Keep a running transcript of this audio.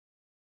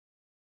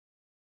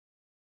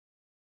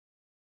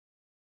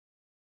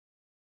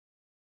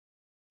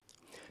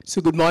So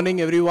good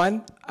morning,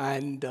 everyone,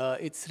 and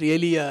it's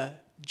really a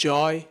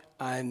joy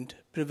and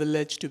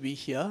privilege to be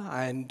here.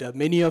 And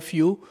many of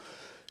you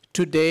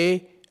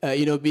today,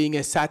 being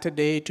a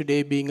Saturday,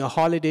 today being a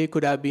holiday,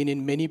 could have been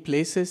in many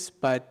places,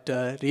 but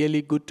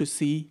really good to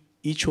see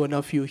each one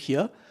of you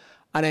here.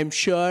 And I'm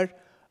sure,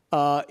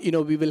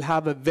 we will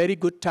have a very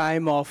good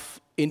time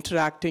of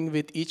interacting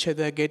with each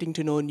other, getting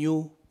to know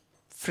new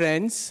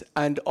friends,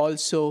 and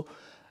also,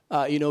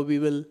 we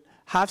will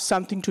have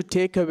something to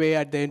take away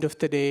at the end of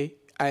the day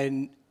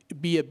and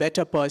be a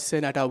better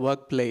person at our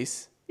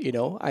workplace,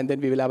 and then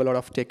we will have a lot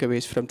of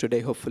takeaways from today,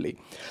 hopefully.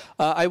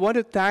 I want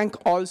to thank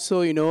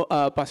also,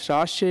 Pastor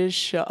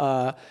Ashish,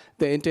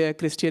 the entire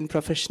Christian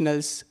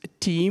Professionals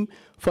team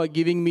for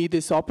giving me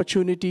this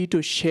opportunity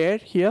to share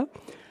here.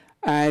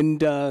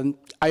 And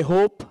I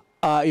hope,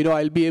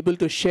 I'll be able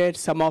to share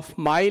some of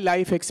my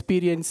life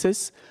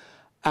experiences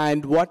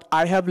and what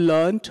I have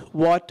learned,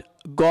 what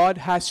God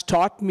has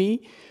taught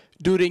me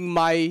during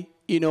my,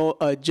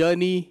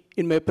 journey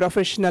in my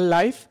professional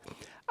life.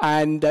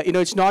 And,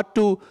 it's not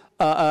to,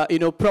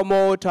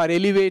 promote or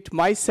elevate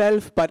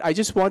myself, but I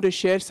just want to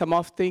share some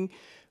of things,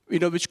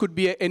 which could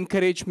be an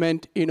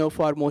encouragement,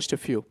 for most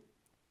of you.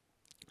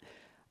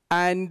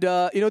 And,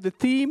 the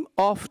theme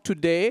of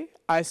today,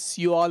 as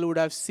you all would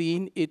have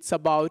seen, it's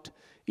about,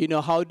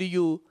 how do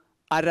you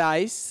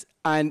arise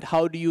and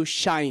how do you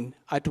shine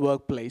at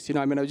workplace?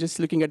 I was just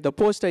looking at the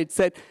poster. It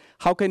said,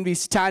 how can we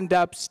stand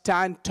up,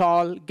 stand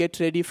tall, get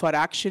ready for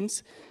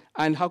actions?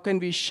 And how can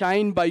we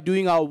shine by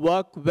doing our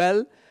work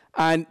well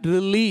and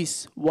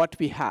release what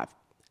we have,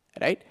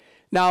 right?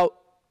 Now,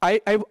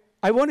 I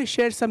want to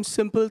share some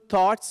simple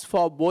thoughts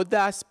for both the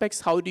aspects.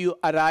 How do you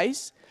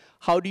arise?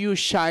 How do you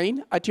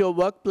shine at your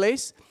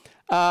workplace?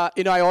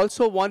 I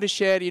also want to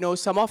share,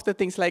 some of the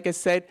things, like I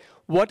said,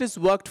 what has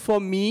worked for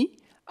me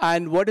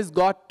and what has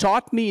God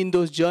taught me in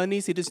those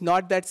journeys. It is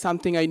not that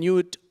something I knew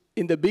it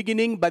in the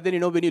beginning, but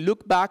then, when you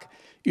look back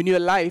in your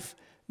life,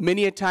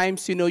 many a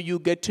times, you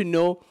get to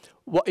know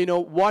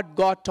what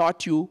God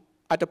taught you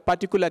at a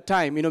particular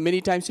time.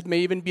 Many times it may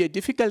even be a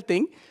difficult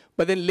thing,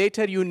 but then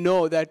later you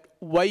know that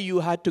why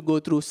you had to go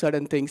through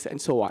certain things and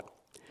so on.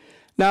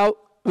 Now,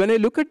 when I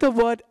look at the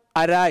word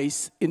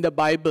arise in the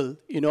Bible,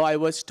 I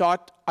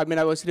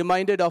was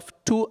reminded of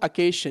two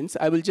occasions.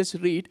 I will just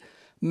read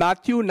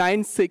Matthew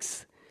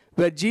 9:6,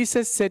 where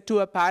Jesus said to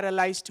a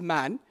paralyzed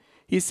man,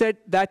 he said,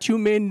 that you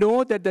may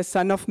know that the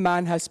Son of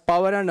Man has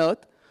power on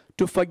earth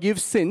to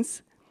forgive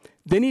sins.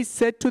 Then he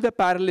said to the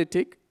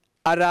paralytic,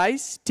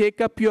 arise,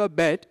 take up your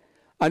bed,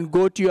 and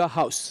go to your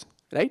house,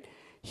 right?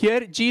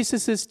 Here,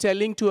 Jesus is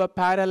telling to a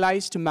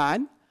paralyzed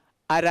man,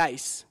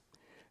 arise.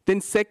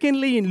 Then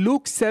secondly, in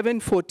Luke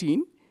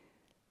 7:14,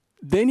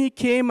 then he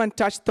came and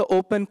touched the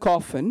open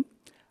coffin,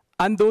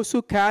 and those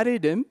who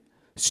carried him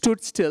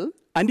stood still,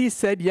 and he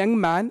said, young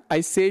man,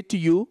 I say to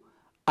you,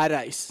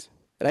 arise,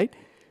 right?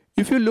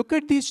 If you look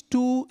at these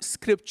two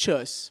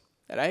scriptures,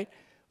 right?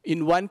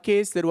 In one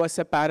case, there was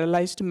a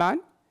paralyzed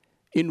man.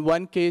 In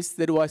one case,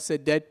 there was a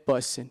dead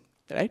person,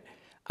 right?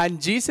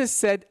 And Jesus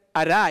said,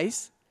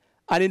 arise.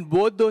 And in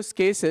both those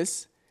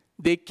cases,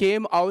 they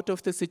came out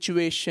of the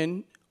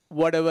situation,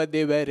 whatever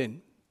they were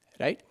in,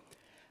 right?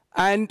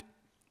 And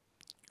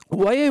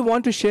why I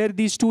want to share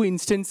these two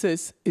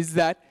instances is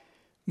that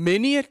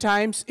many a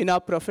times in our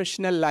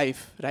professional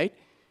life, right,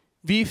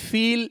 we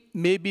feel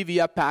maybe we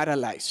are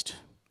paralyzed.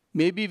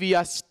 Maybe we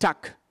are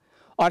stuck.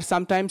 Or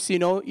sometimes,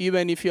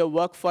 even if you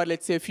work for,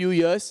 let's say, a few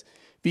years,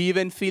 we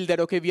even feel that,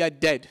 okay, we are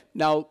dead.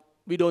 Now,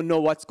 we don't know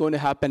what's going to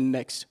happen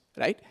next,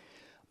 right?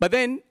 But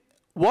then,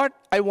 what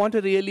I want to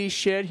really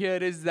share here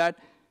is that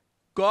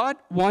God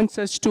wants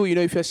us to,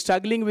 if you're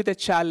struggling with a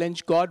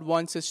challenge, God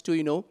wants us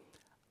to,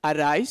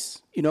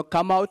 arise,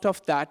 come out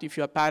of that. If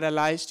you're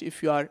paralyzed,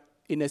 if you are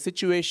in a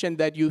situation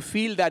that you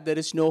feel that there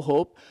is no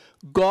hope,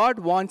 God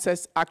wants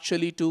us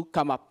actually to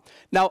come up.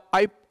 Now,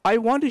 I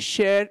want to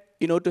share,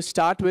 to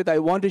start with, I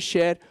want to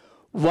share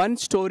one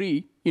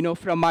story,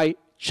 from my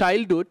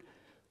childhood,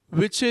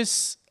 which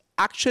is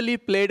actually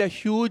played a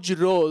huge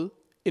role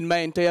in my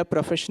entire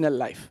professional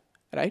life,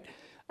 right?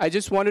 I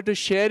just wanted to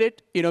share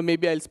it.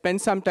 Maybe I'll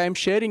spend some time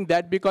sharing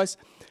that because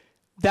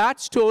that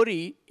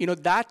story,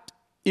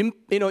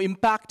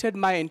 impacted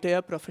my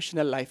entire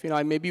professional life.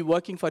 I may be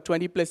working for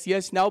 20 plus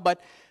years now, but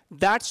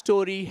that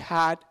story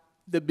had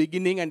the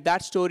beginning and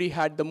that story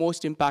had the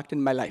most impact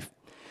in my life.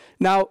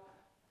 Now,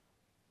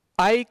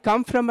 I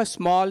come from a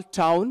small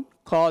town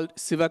called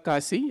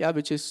Sivakasi,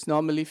 which is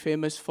normally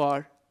famous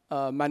for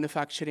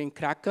manufacturing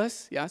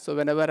crackers. So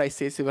whenever I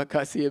say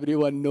Sivakasi,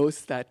 everyone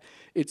knows that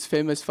it's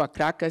famous for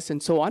crackers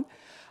and so on.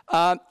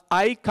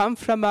 I come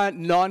from a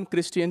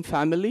non-Christian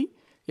family.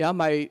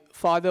 My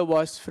father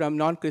was from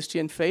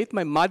non-Christian faith.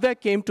 My mother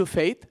came to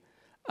faith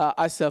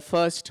as a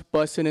first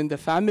person in the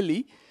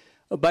family,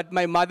 but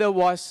my mother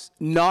was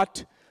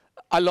not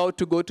allowed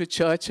to go to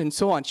church and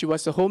so on. She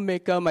was a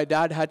homemaker. My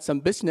dad had some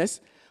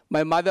business.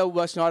 My mother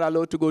was not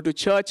allowed to go to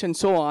church and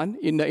so on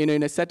in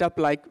a setup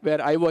like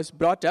where I was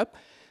brought up.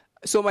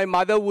 So my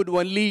mother would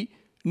only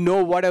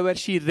know whatever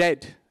she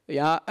read,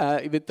 yeah,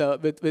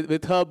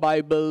 with her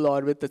Bible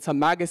or with some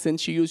magazine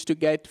she used to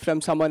get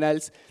from someone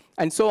else,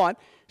 and so on.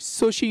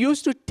 So she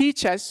used to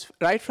teach us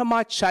right from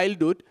our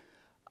childhood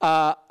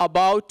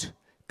about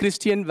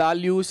Christian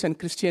values and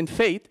Christian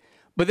faith.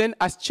 But then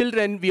as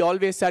children, we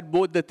always had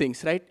both the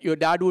things, right? Your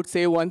dad would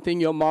say one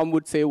thing, your mom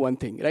would say one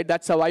thing, right?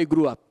 That's how I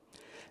grew up.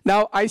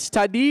 Now, I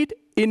studied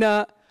in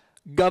a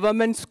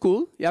government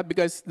school, yeah,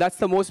 because that's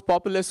the most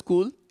popular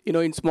school,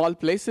 in small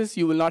places.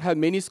 You will not have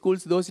many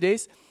schools those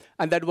days.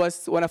 And that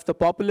was one of the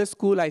popular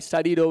schools. I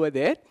studied over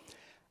there.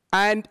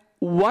 And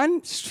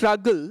one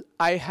struggle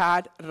I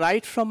had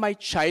right from my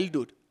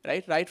childhood,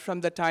 right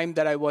from the time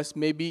that I was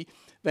maybe,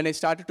 when I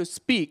started to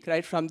speak,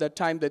 right from the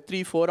time, the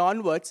 3, 4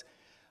 onwards,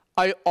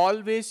 I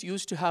always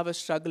used to have a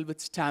struggle with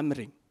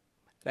stammering,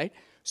 right?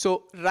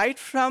 So right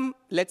from,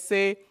 let's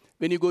say,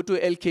 when you go to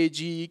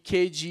LKG,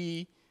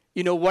 KG,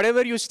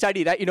 whatever you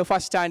study, right,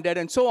 first standard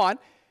and so on,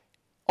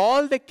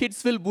 all the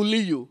kids will bully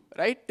you,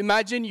 right?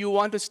 Imagine you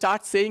want to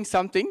start saying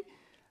something,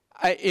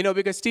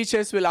 because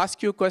teachers will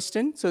ask you a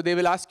question. So they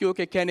will ask you,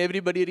 okay, can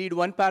everybody read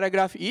one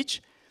paragraph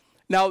each?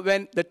 Now,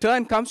 when the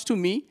turn comes to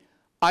me,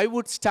 I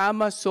would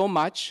stammer so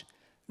much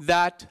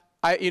that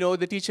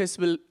the teachers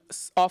will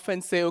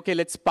often say, okay,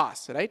 let's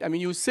pass, right? I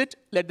mean, you sit,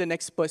 let the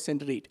next person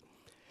read.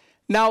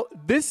 Now,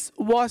 this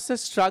was a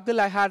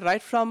struggle I had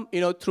right from,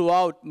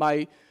 throughout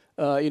my,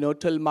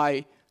 till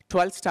my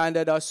 12th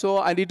standard or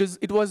so, and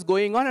it was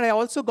going on, and I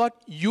also got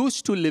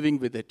used to living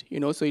with it,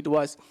 so it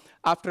was,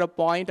 after a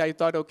point, I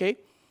thought, okay,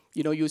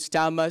 you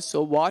stammer,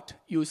 so what?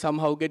 You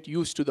somehow get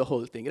used to the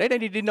whole thing, right?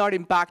 And it did not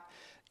impact,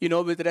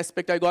 with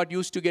respect, I got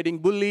used to getting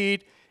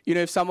bullied.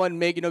 If someone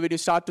when you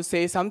start to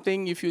say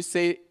something, if you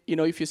say,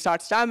 if you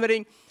start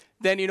stammering,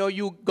 then,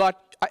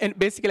 and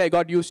basically I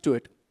got used to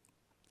it.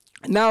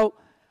 Now,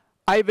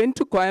 I went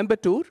to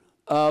Coimbatore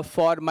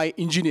for my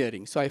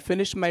engineering. So I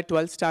finished my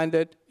 12th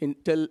standard in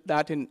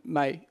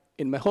my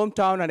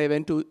hometown, and I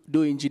went to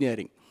do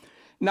engineering.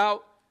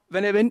 Now,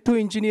 when I went to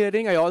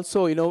engineering, I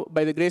also,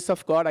 by the grace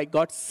of God, I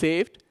got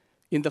saved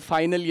in the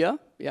final year,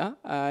 yeah?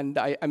 And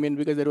I mean,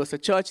 because there was a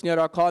church near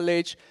our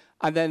college,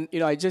 and then,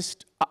 I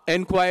just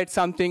inquired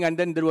something, and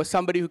then there was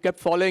somebody who kept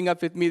following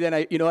up with me.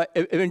 Then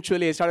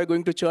eventually I started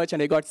going to church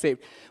and I got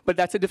saved. But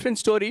that's a different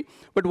story.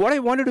 But what I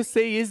wanted to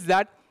say is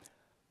that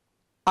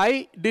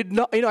I did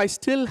not, I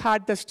still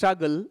had the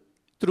struggle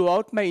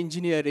throughout my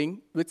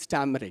engineering with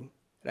stammering,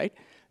 right?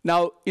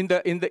 Now, in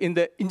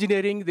the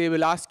engineering, they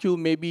will ask you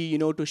maybe,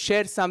 to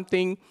share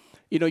something.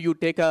 You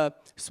take a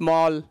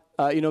small,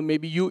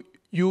 maybe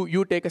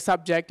you take a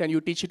subject and you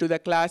teach it to the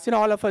class.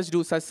 All of us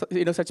do such,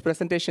 such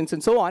presentations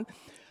and so on.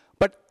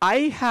 But I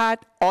had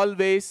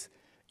always,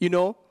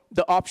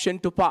 the option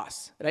to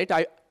pass, right?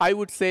 I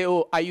would say,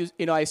 oh,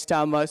 I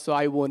stammer, so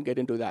I won't get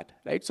into that,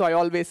 right? So I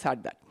always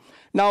had that.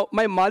 Now,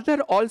 my mother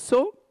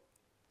also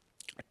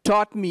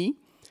taught me,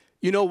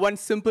 one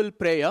simple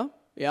prayer,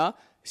 yeah?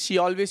 She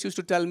always used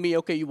to tell me,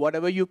 okay,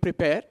 whatever you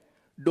prepare,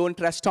 don't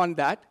rest on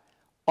that.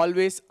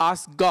 Always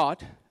ask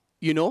God,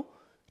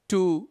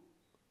 to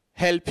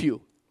help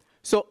you.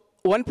 So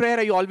one prayer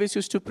I always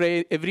used to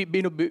pray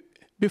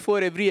before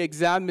every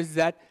exam is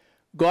that,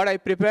 God, I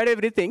prepared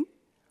everything,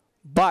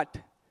 but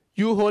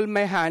you hold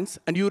my hands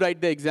and you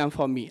write the exam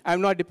for me.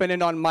 I'm not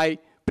dependent on my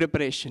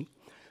preparation.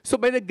 So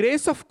by the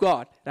grace of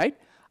God, right,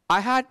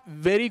 I had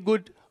very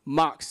good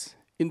marks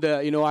in the,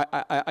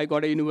 I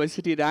got a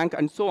university rank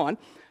and so on.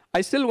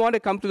 I still want to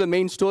come to the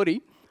main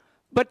story,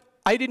 but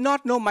I did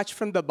not know much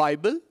from the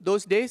Bible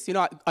those days.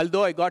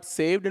 Although I got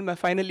saved in my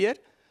final year,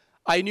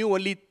 I knew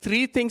only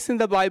 3 things in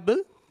the Bible: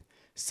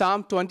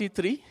 Psalm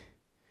 23,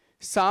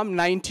 Psalm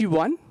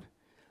 91,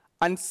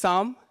 and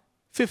Psalm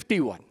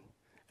 51,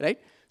 right?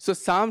 So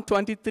Psalm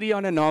 23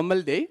 on a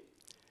normal day,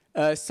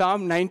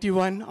 Psalm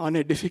 91 on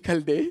a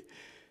difficult day,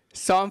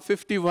 Psalm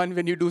 51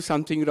 when you do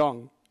something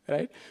wrong,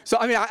 right? So,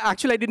 I mean,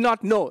 I did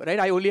not know, right?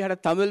 I only had a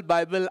Tamil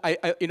Bible.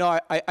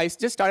 I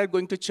just started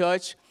going to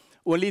church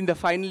only in the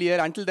final year.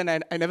 Until then,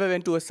 I never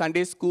went to a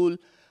Sunday school.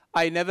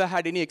 I never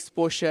had any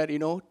exposure,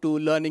 to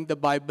learning the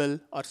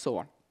Bible or so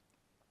on.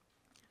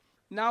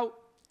 Now,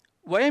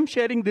 why I'm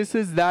sharing this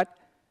is that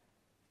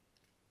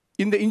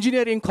in the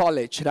engineering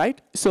college, right?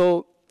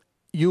 So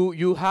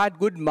you had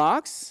good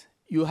marks,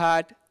 you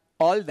had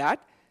all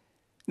that.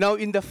 Now,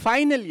 in the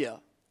final year,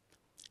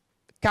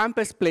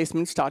 campus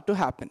placements start to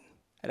happen,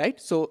 right?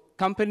 So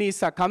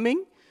companies are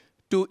coming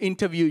to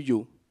interview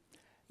you.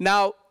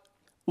 Now,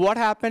 what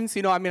happens,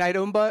 I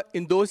remember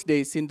in those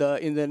days, in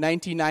the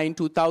 99,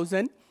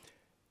 2000,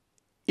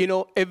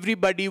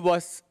 everybody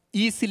was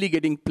easily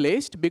getting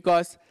placed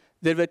because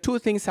there were 2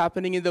 things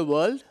happening in the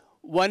world.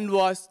 One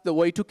was the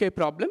Y2K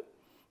problem.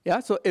 Yeah,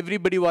 so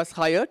everybody was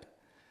hired.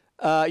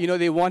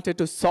 They wanted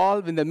to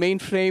solve in the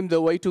mainframe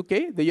the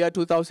Y2K, the year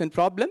 2000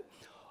 problem.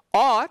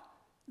 Or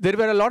there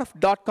were a lot of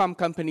 .com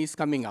companies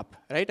coming up,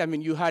 right? I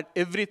mean, you had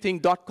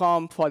everything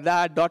 .com for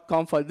that,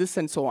 .com for this,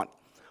 and so on.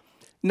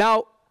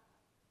 Now,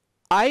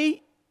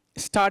 I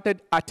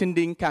started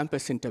attending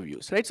campus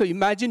interviews, right? So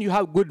imagine you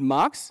have good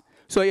marks.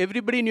 So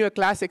everybody in your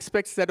class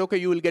expects that, okay,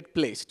 you will get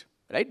placed,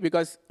 right?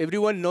 Because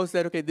everyone knows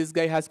that, okay, this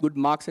guy has good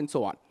marks and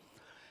so on.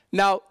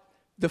 Now,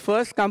 the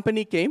first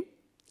company came.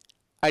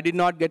 I did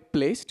not get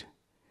placed.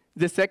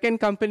 The second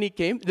company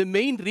came. The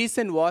main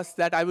reason was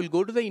that I will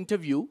go to the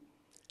interview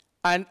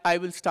and I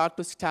will start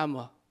to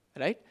stammer,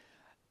 right?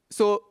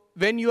 So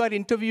when you are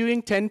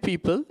interviewing 10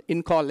 people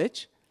in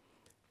college,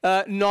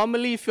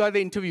 normally if you are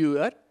the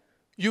interviewer,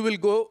 you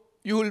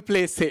will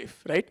play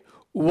safe, right?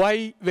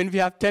 Why, when we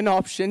have 10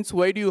 options,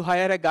 why do you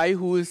hire a guy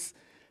who is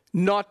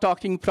not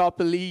talking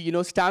properly,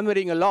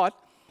 stammering a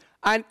lot?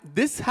 And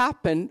this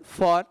happened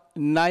for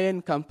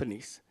 9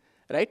 companies,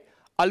 right?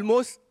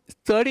 Almost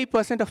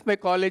 30% of my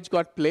college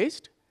got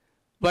placed,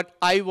 but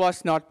I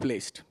was not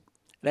placed,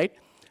 right?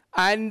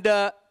 And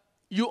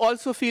you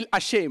also feel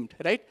ashamed,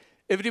 right?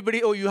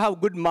 Everybody, oh, you have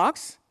good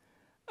marks,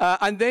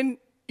 and then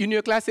in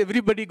your class,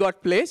 everybody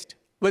got placed,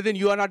 but then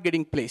you are not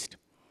getting placed.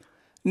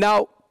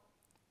 Now,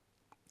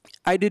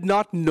 I did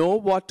not know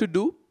what to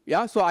do,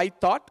 yeah? So I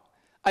thought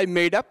I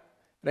made up,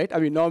 right? I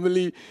mean,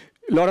 normally,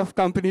 a lot of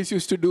companies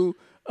used to do,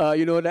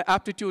 the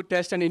aptitude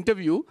test and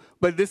interview,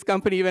 but this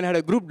company even had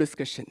a group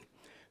discussion.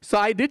 So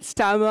I did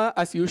stammer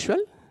as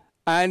usual,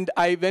 and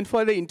I went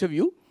for the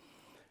interview.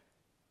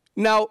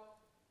 Now,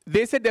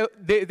 they said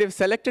they've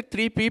selected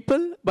 3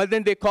 people, but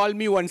then they called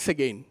me once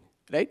again,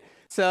 right?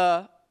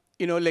 So,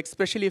 like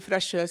especially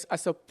freshers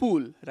as a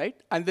pool, right?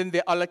 And then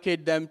they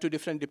allocate them to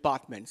different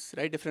departments,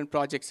 right? Different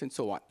projects and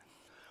so on.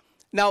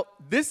 Now,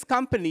 this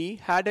company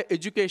had an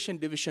education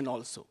division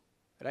also,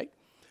 right?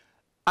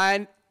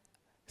 And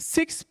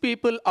 6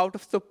 people out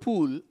of the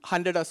pool,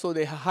 100 or so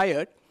they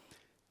hired,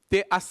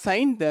 they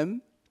assigned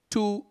them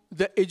to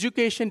the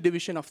education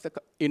division of the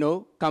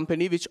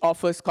company, which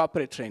offers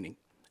corporate training,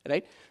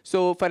 right?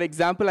 So, for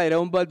example, I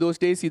remember those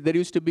days there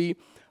used to be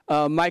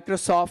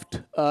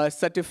Microsoft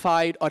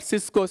certified or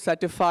Cisco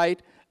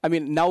certified. I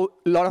mean, now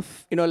a lot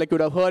of you would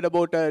have heard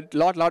about a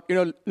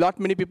lot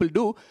many people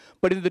do.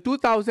 But in the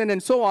 2000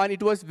 and so on,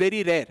 it was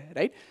very rare,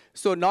 right?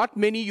 So, not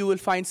many you will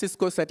find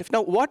Cisco certified.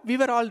 Now, what we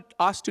were all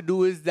asked to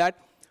do is that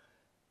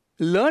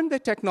learn the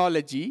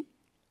technology,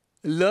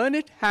 learn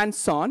it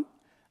hands-on,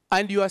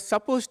 and you are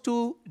supposed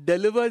to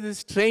deliver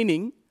this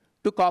training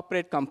to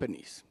corporate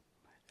companies,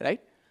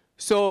 right?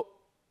 So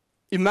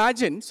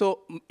imagine,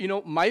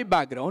 my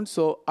background,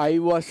 so I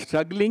was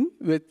struggling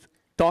with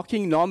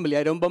talking normally. I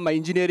remember my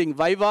engineering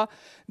viva,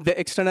 the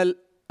external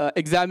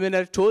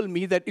examiner told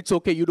me that it's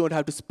okay, you don't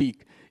have to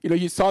speak.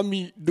 He saw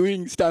me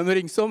doing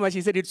stammering so much,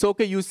 he said, it's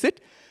okay, you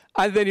sit.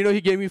 And then, he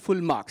gave me full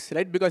marks,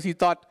 right? Because he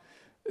thought,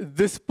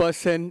 this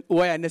person,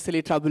 why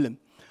unnecessarily trouble him?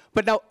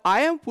 But now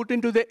I am put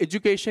into the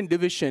education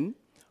division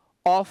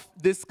of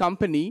this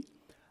company,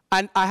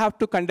 and I have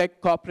to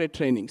conduct corporate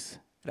trainings,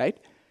 right?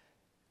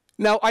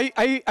 Now,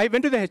 I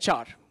went to the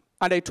HR,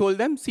 and I told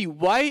them, see,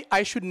 why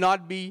I should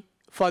not be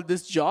for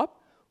this job,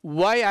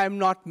 why I am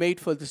not made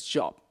for this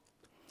job.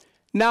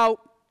 Now,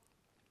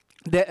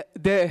 the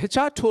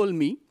HR told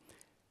me,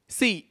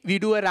 see, we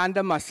do a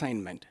random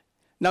assignment.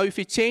 Now, if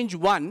you change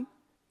one,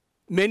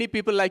 many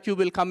people like you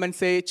will come and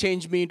say,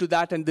 change me into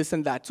that and this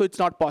and that. So it's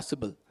not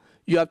possible.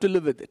 You have to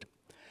live with it.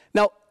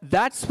 Now,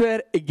 that's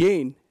where,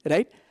 again,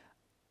 right,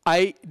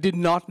 I did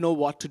not know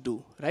what to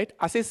do, right?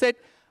 As I said,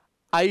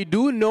 I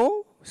do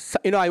know,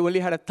 I only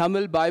had a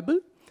Tamil Bible.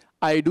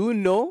 I do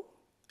know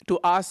to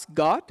ask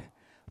God,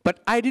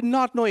 but I did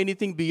not know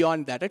anything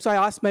beyond that, right? So I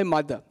asked my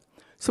mother.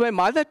 So my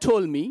mother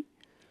told me,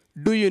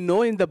 do you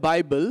know in the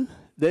Bible,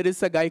 there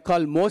is a guy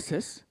called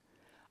Moses,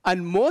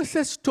 and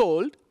Moses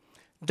told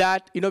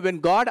that, when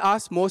God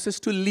asked Moses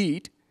to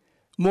lead,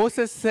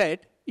 Moses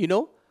said,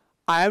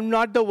 I am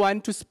not the one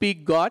to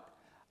speak God.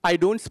 I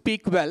don't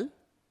speak well.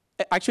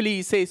 Actually,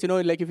 he says,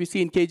 like if you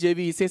see in KJV,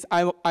 he says,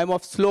 I'm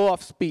of slow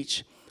of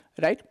speech,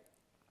 right?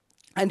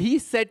 And he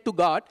said to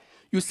God,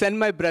 you send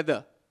my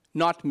brother,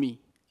 not me,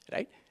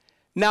 right?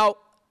 Now,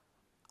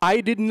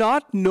 I did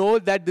not know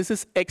that this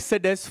is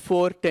Exodus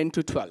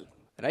 4:10-12,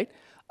 right?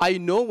 I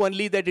know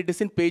only that it is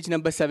in page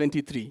number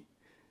 73,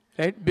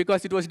 right?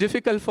 Because it was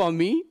difficult for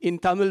me in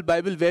Tamil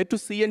Bible where to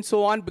see and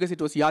so on, because it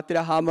was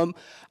Yatra Hamam,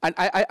 and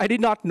I did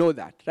not know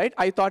that, right?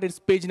 I thought it's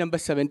page number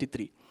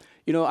 73.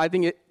 I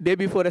think day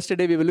before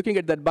yesterday we were looking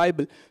at that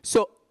Bible.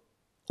 So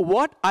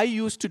what I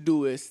used to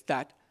do is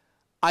that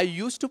I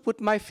used to put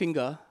my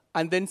finger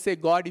and then say,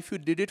 God, if you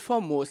did it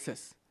for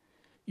Moses,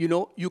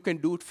 you can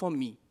do it for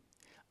me.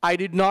 I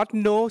did not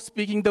know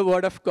speaking the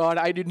word of God.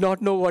 I did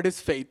not know what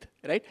is faith,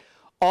 right?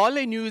 All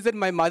I knew is that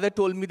my mother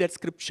told me that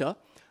scripture,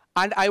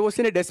 and I was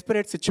in a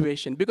desperate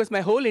situation because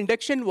my whole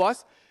induction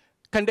was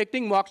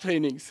conducting mock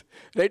trainings,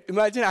 right?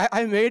 Imagine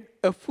I made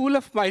a fool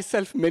of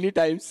myself many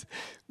times,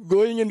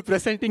 going and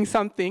presenting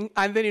something,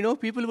 and then,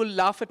 people will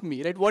laugh at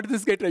me, right? What is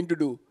this guy trying to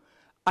do?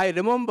 I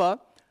remember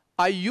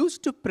I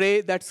used to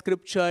pray that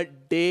scripture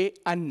day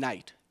and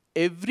night.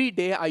 Every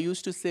day I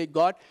used to say,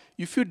 God,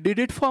 if you did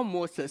it for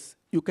Moses,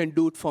 you can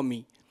do it for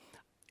me.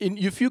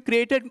 If you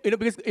created,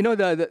 because,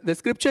 the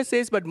scripture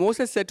says, but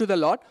Moses said to the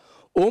Lord,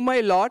 oh my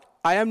Lord,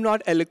 I am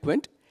not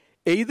eloquent,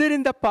 either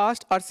in the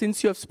past or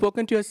since you have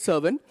spoken to your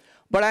servant,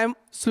 but I am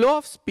slow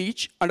of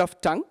speech and of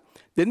tongue.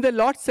 Then the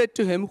Lord said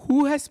to him,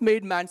 who has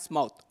made man's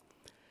mouth?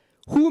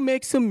 Who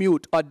makes him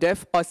mute or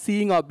deaf or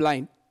seeing or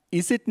blind?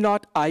 Is it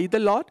not I, the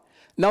Lord?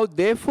 Now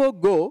therefore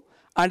go,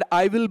 and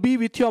I will be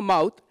with your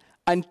mouth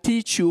and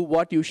teach you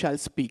what you shall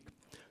speak.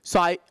 So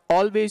I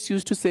always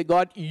used to say,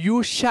 God,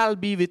 you shall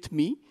be with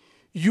me.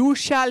 You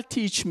shall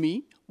teach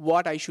me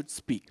what I should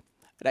speak,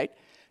 right?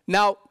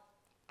 Now,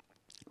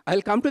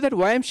 I'll come to that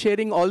why I'm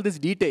sharing all these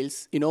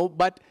details,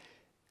 but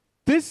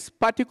this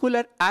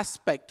particular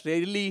aspect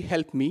really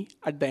helped me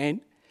at the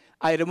end.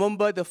 I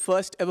remember the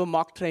first ever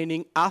mock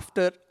training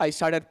after I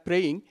started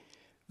praying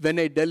when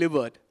I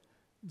delivered.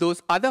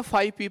 Those other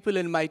 5 people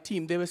in my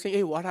team, they were saying,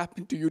 hey, what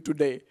happened to you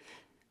today?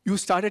 You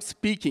started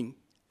speaking,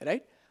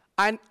 right?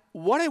 And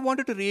what I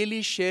wanted to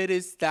really share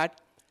is that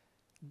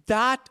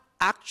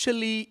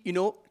actually,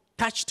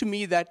 touched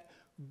me that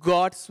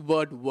God's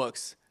word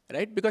works,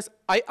 right? Because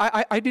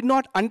I did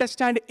not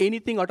understand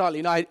anything at all.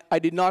 I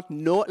did not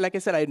know, like I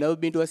said, I'd never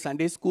been to a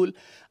Sunday school.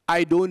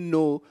 I don't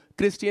know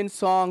Christian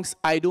songs.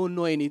 I don't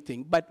know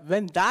anything. But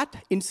when that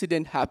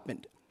incident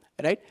happened,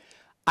 right,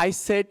 I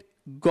said,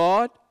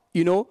 God,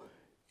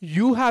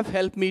 you have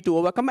helped me to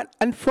overcome.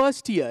 And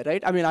first year,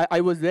 right, I mean,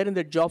 I was there in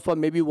the job for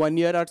maybe 1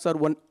 year or so,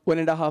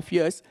 1.5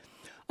 years.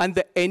 And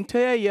the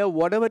entire year,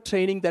 whatever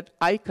training that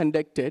I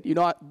conducted,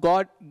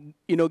 God,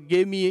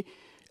 gave me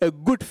a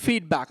good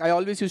feedback. I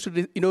always used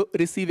to,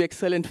 receive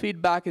excellent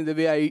feedback in the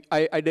way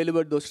I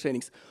delivered those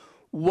trainings.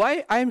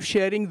 Why I'm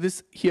sharing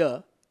this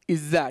here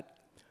is that,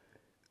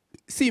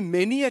 see,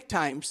 many a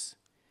times,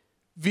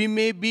 we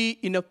may be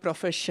in a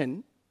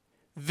profession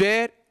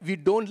where we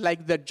don't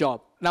like that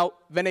job. Now,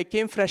 when I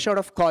came fresh out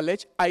of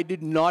college, I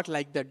did not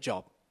like that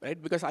job, right?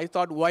 Because I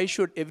thought, why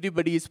should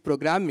everybody is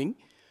programming?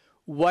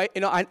 Why,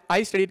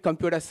 I studied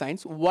computer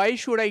science. Why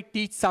should I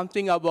teach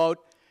something about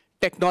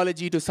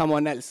technology to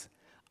someone else?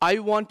 I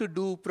want to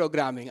do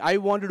programming. I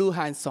want to do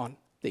hands-on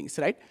things,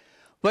 right?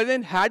 But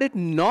then had it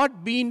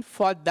not been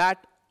for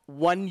that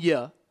 1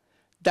 year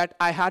that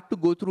I had to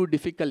go through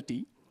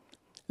difficulty,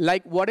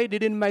 like what I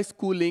did in my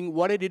schooling,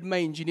 what I did in my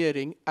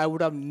engineering, I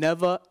would have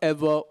never,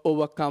 ever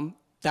overcome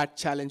that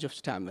challenge of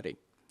stammering,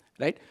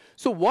 right?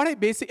 So what I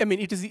basically, I mean,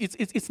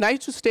 it's nice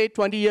to state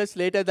 20 years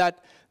later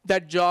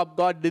that job,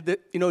 God did,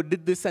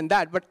 did this and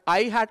that, but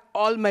I had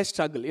all my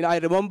struggle. I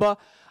remember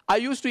I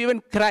used to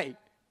even cry.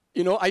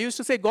 I used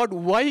to say, God,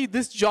 why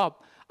this job?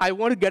 I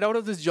want to get out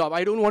of this job.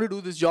 I don't want to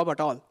do this job at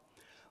all.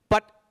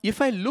 But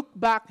if I look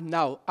back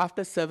now,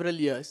 after several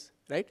years,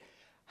 right,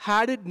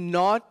 had it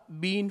not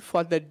been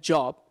for that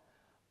job,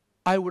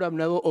 I would have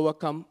never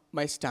overcome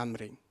my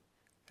stammering,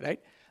 right?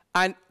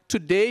 And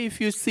today, if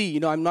you see,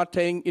 I'm not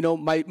saying,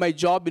 my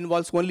job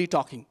involves only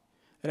talking,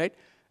 right?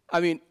 I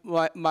mean,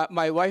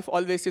 my wife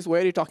always says, why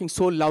are you talking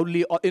so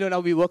loudly? Now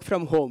we work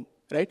from home,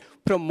 right?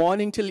 From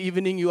morning till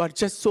evening, you are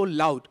just so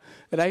loud,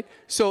 right?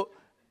 So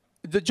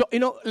the job,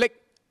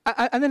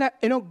 and then,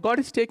 God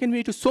has taken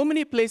me to so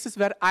many places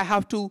where I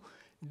have to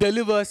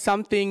deliver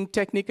something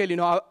technical,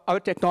 our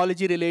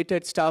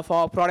technology-related stuff,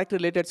 our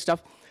product-related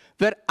stuff,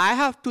 where I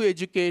have to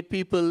educate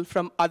people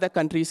from other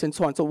countries and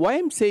so on. So why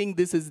I'm saying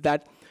this is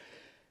that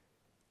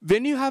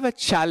when you have a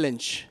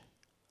challenge,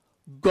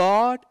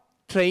 God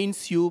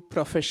trains you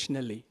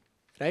professionally,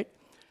 right?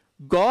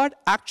 God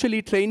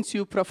actually trains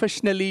you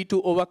professionally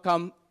to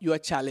overcome your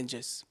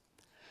challenges.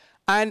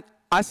 And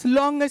as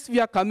long as we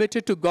are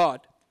committed to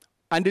God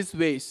and His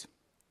ways,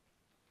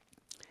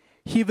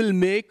 He will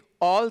make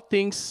all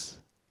things,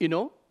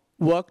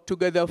 work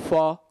together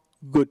for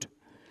good.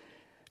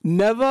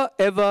 Never,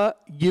 ever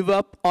give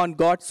up on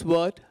God's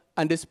word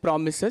and His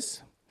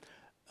promises.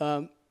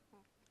 I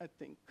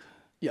think,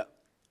 yeah.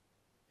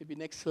 Maybe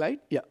next slide.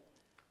 Yeah.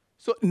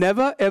 So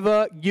never,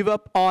 ever give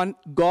up on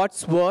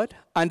God's word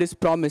and His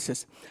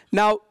promises.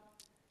 Now,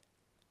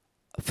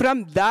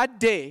 from that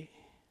day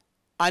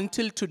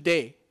until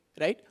today,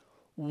 right,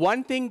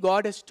 one thing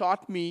God has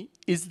taught me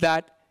is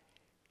that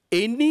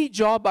any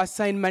job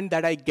assignment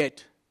that I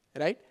get,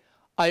 right,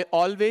 I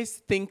always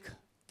think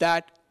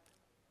that,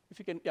 if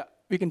you can, yeah,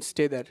 we can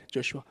stay there,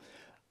 Joshua.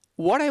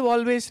 What I've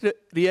always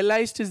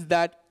realized is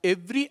that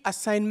every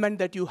assignment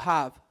that you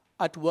have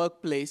at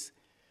workplace,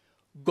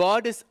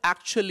 God is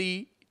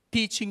actually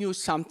teaching you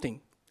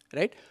something,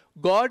 right?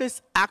 God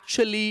is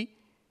actually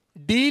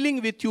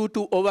dealing with you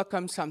to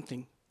overcome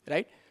something,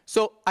 right?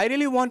 So I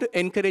really want to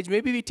encourage,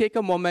 maybe we take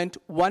a moment,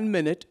 1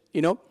 minute,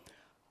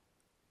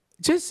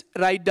 just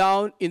write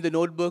down in the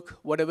notebook,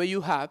 whatever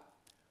you have,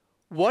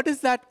 what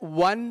is that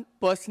one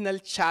personal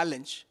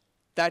challenge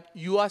that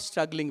you are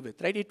struggling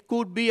with, right? It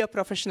could be a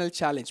professional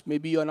challenge.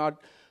 Maybe you're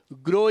not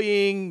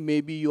growing,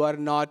 maybe you are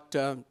not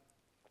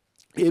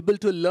able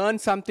to learn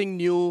something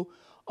new,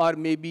 or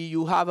maybe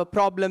you have a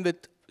problem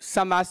with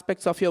some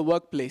aspects of your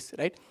workplace,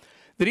 right?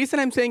 The reason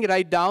I'm saying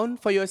write down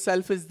for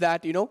yourself is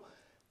that,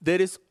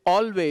 there is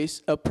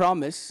always a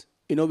promise,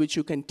 which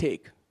you can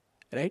take,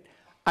 right?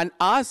 And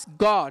ask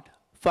God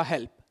for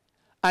help.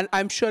 And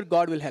I'm sure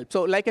God will help.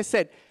 So like I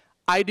said,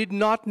 I did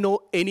not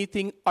know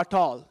anything at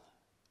all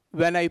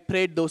when I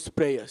prayed those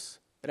prayers,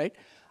 right?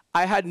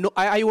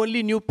 I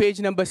only knew page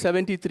number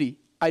 73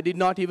 I did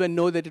not even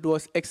know that it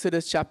was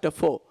Exodus chapter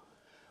 4.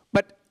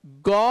 But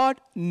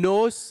God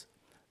knows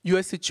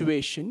your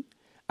situation,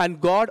 and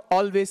God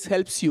always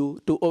helps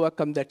you to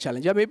overcome that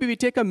challenge. Yeah, maybe we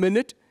take a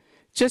minute,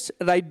 just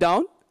write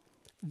down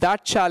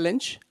that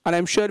challenge, and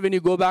I'm sure when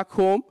you go back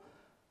home,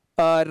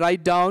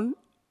 write down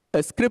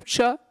a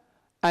scripture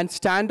and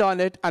stand on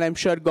it, and I'm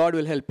sure God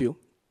will help you.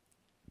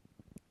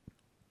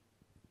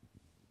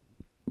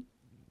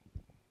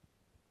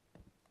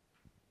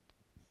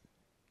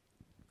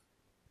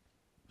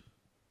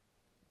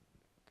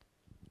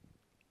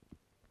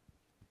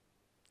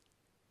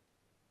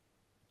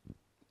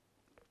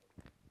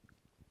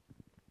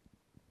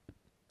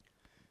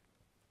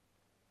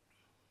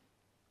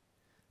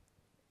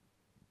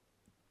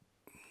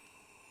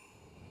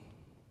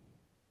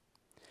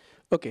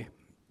 Okay.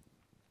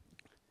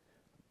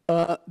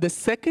 The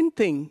second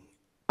thing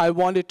I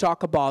want to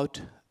talk about,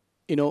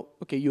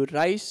 okay, you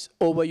rise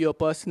over your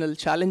personal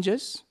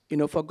challenges,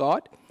 for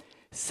God.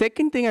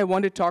 Second thing I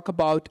want to talk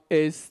about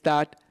is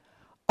that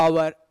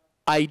our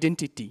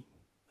identity,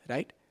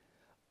 right?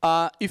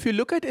 If you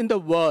look at in the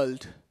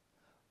world,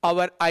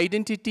 our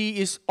identity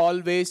is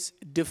always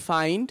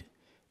defined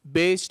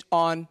based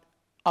on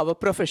our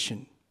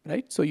profession,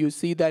 right? So you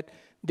see that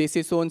they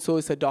say so-and-so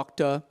is a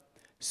doctor,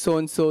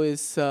 so-and-so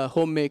is a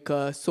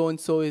homemaker,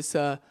 so-and-so is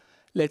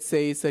let's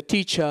say is a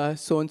teacher,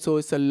 so-and-so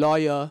is a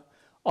lawyer,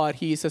 or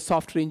he is a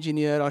software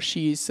engineer, or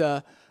she is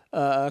a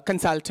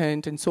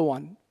consultant, and so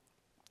on.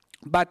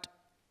 But,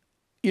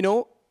 we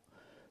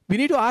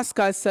need to ask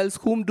ourselves,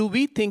 whom do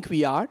we think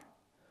we are?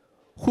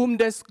 Whom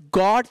does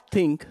God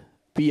think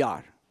we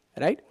are,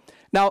 right?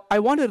 Now, I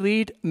want to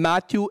read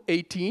Matthew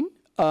 18,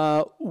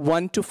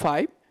 1 to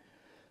 5,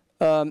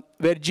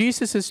 where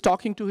Jesus is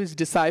talking to his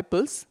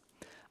disciples.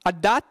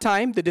 At that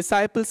time, the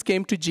disciples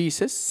came to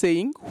Jesus,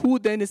 saying, "Who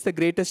then is the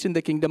greatest in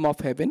the kingdom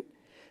of heaven?"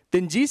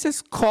 Then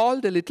Jesus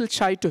called a little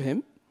child to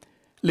him,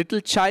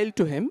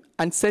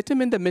 and set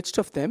him in the midst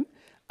of them,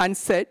 and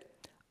said,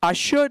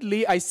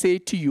 "Assuredly I say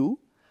to you,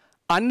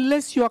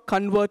 unless you are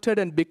converted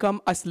and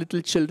become as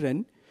little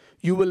children,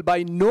 you will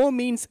by no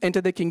means enter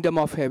the kingdom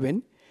of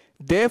heaven.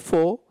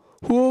 Therefore,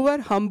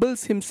 whoever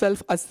humbles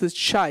himself as this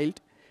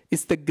child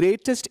is the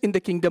greatest in the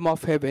kingdom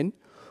of heaven.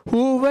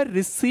 Whoever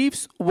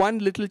receives one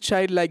little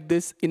child like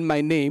this in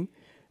my name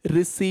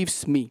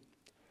receives me."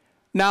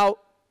 Now,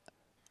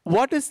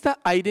 what is the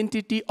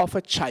identity of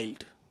a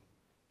child?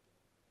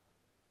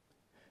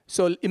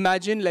 So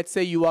imagine, let's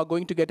say you are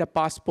going to get a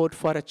passport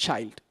for a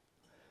child.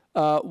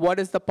 What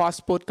does the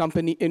passport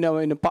company,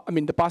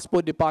 the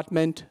passport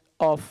department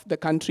of the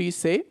country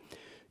say?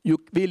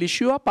 We'll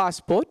issue a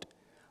passport,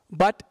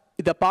 but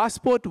the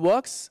passport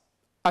works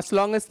as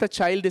long as the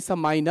child is a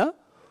minor,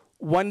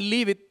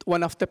 only with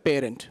one of the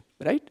parent,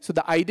 right? So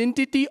the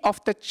identity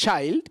of the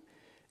child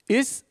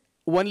is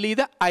only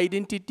the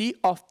identity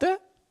of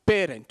the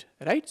parent,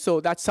 right? So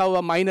that's how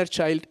a minor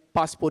child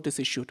passport is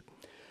issued.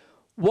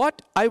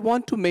 What I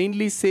want to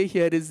mainly say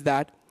here is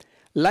that,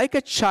 like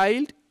a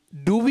child,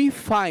 do we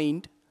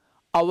find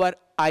our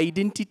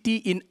identity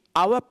in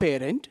our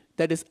parent,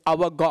 that is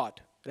our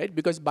God, right?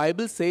 Because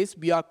Bible says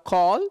we are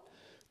called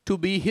to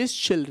be his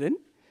children,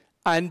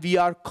 and we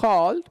are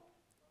called,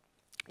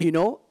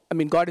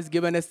 God has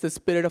given us the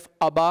spirit of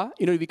Abba.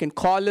 We can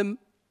call him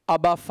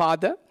Abba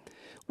Father.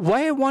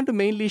 Why I want to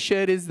mainly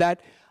share is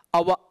that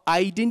our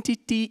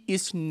identity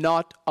is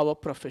not our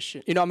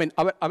profession.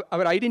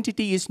 Our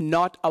identity is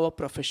not our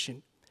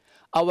profession.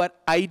 Our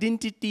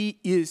identity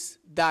is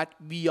that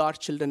we are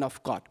children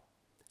of God,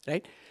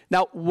 right?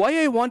 Now,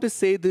 why I want to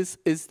say this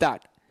is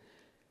that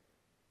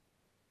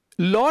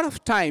a lot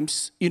of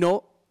times,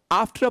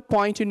 after a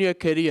point in your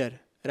career,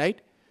 right,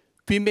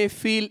 we may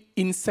feel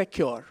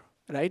insecure,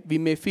 right? We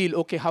may feel,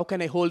 okay, how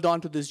can I hold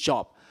on to this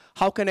job?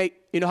 How can I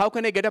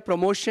get a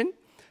promotion?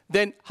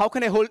 Then how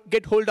can I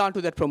hold on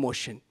to that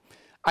promotion?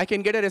 I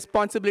can get a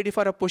responsibility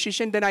for a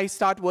position, then I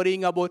start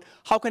worrying about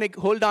how can I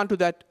hold on to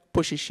that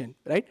position,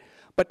 right?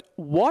 But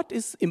what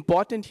is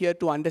important here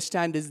to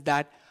understand is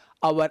that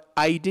our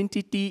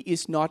identity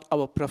is not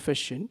our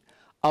profession.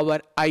 Our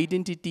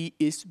identity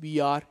is we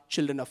are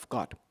children of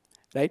God,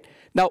 right?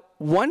 Now,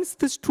 once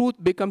this truth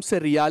becomes a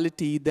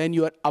reality, then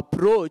your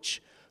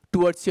approach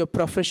towards your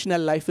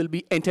professional life will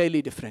be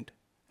entirely different,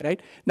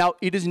 right? Now,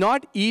 it is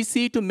not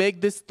easy to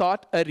make this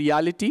thought a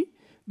reality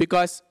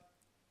because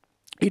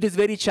it is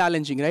very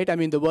challenging, right?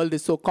 The world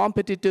is so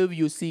competitive.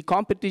 You see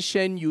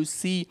competition. You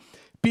see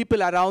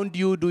people around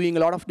you doing a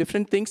lot of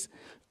different things.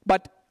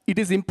 But it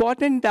is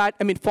important that,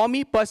 for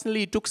me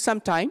personally, it took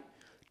some time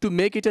to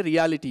make it a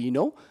reality,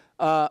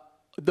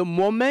 The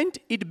moment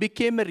it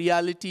became a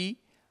reality,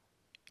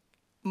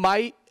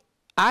 my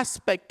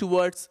aspect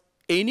towards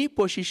any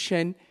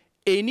position,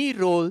 any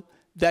role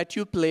that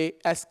you play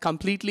has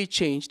completely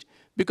changed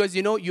because,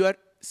 your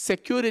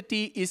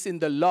security is in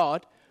the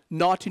Lord,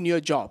 not in your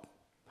job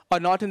or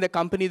not in the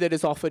company that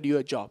has offered you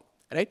a job,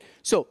 right?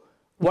 So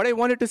what I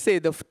wanted to say,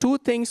 the two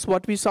things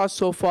what we saw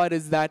so far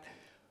is that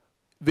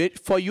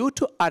for you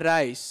to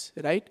arise,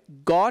 right,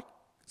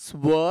 God's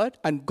word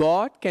and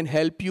God can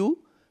help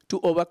you to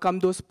overcome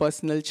those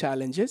personal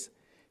challenges.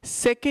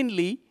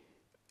 Secondly,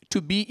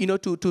 to be,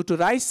 to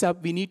rise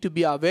up, we need to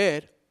be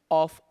aware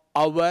of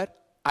our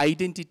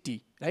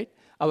identity, right?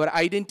 Our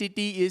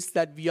identity is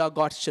that we are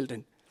God's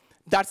children.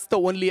 That's the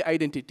only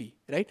identity,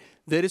 right?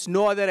 There is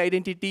no other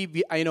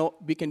identity. I know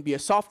we can be a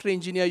software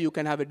engineer, you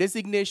can have a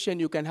designation,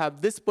 you can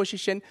have this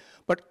position,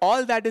 but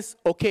all that is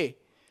okay.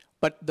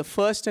 But the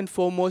first and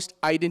foremost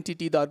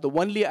identity, the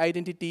only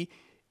identity,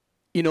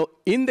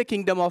 in the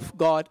kingdom of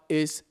God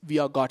is we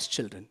are God's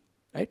children,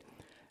 right?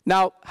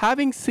 Now,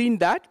 having seen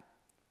that,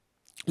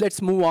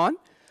 let's move on.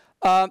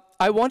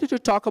 I wanted to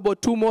talk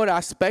about two more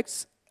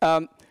aspects.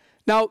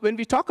 Now, when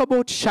we talk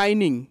about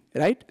shining,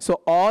 right?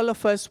 So all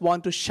of us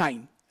want to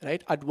shine,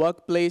 right? At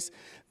workplace,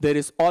 there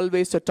is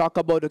always a talk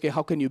about, okay,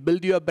 how can you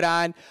build your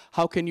brand?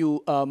 How can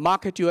you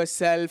market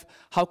yourself?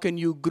 How can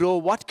you grow?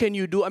 What can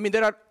you do? I mean,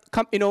 there are,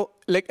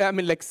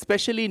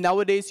 especially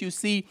nowadays, you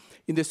see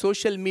in the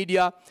social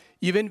media,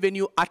 even when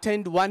you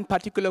attend one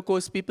particular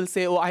course, people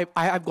say, oh,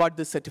 I've got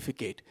this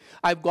certificate.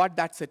 I've got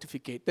that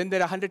certificate. Then there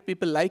are 100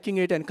 people liking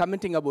it and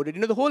commenting about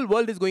it. The whole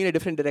world is going in a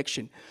different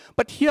direction.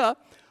 But here,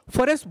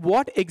 for us,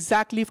 what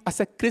exactly, as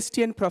a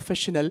Christian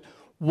professional,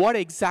 what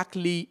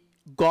exactly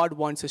God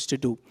wants us to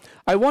do?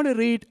 I want to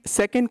read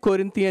 2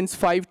 Corinthians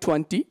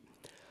 5:20.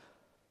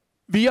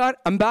 We are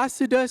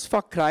ambassadors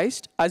for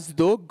Christ, as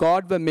though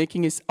God were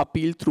making his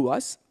appeal through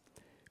us.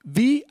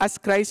 We, as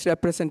Christ's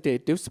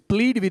representatives,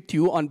 plead with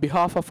you on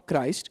behalf of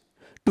Christ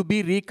to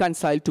be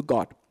reconciled to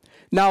God.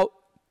 Now,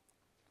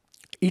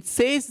 it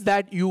says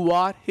that you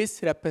are his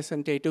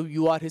representative,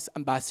 you are his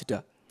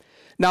ambassador.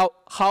 Now,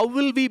 how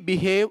will we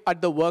behave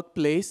at the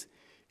workplace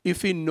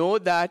if we know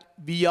that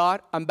we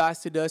are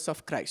ambassadors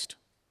of Christ,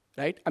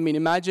 right? I mean,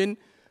 imagine,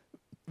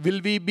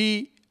 will we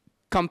be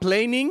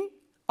complaining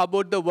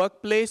about the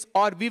workplace,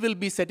 or we will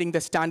be setting the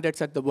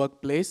standards at the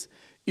workplace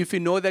if we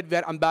know that we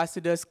are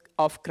ambassadors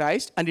of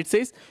Christ? And it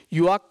says,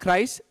 you are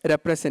Christ's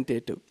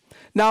representative.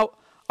 Now,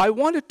 I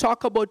want to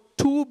talk about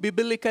two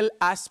biblical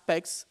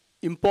aspects,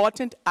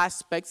 important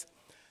aspects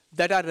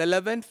that are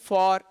relevant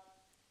for,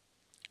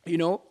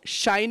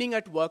 shining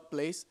at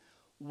workplace.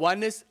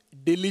 One is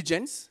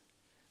diligence.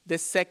 The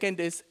second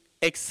is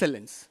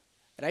excellence,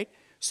 right?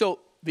 So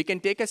we can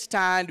take a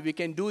stand, we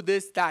can do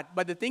this, that.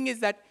 But the thing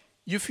is that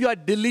if you are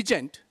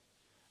diligent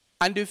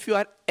and if you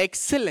are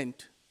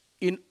excellent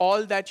in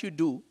all that you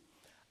do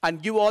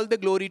and give all the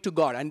glory to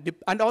God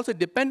and also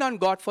depend on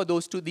God for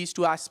these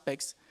two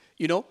aspects,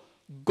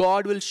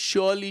 God will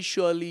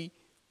surely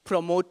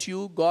promote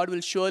you. God will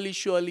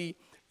surely,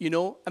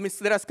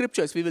 there are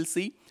scriptures we will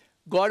see.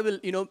 God will,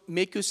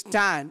 make you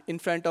stand in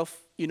front of,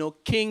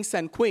 kings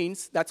and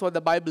queens. That's what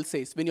the Bible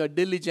says. When you're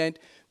diligent,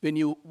 when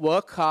you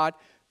work hard,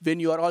 when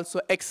you are also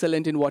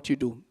excellent in what you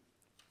do.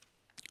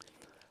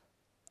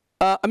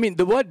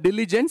 The word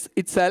diligence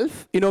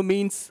itself,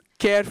 means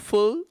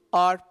careful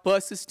or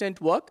persistent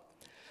work.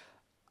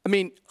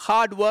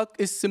 Hard work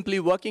is simply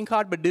working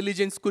hard, but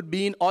diligence could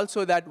mean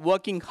also that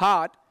working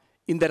hard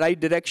in the right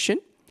direction.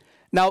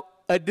 Now,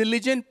 a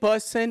diligent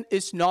person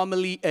is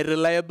normally a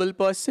reliable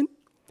person.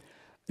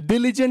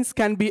 Diligence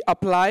can be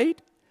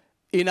applied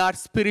in our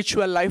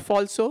spiritual life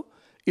also.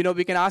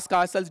 We can ask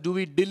ourselves, do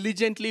we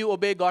diligently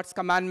obey God's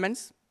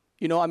commandments?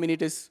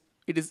 It is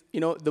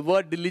the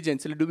word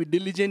diligence. Do we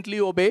diligently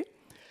obey?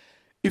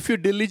 If you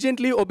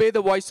diligently obey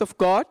the voice of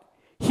God,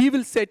 he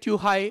will set you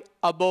high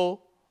above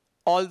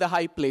all the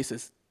high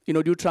places.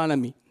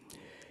 Deuteronomy.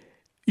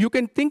 You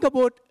can think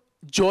about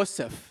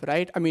Joseph,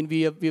 right?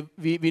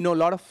 We know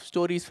a lot of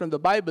stories from the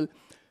Bible.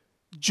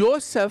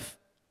 Joseph,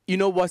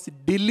 was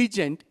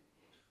diligent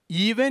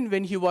even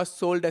when he was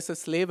sold as a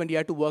slave and he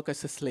had to work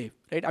as a slave,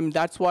 right?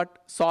 That's what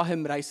saw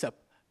him rise up,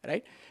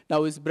 right?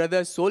 Now his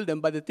brothers sold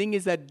him, but the thing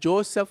is that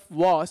Joseph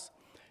was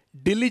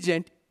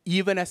diligent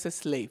even as a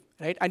slave,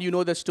 right? And you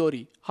know the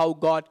story, how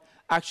God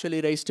actually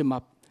raised him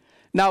up.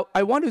 Now,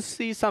 I want to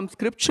see some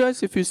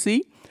scriptures. If you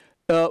see,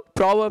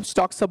 Proverbs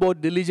talks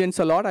about diligence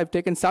a lot. I've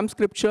taken some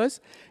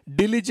scriptures.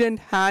 Diligent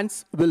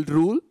hands will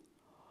rule.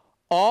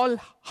 All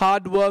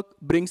hard work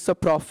brings a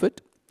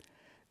profit.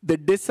 The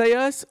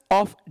desires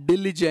of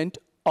diligent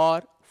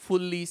are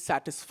fully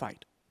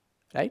satisfied,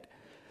 right?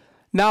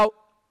 Now,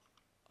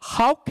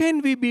 how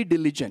can we be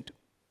diligent?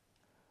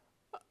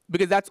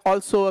 Because that's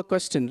also a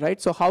question,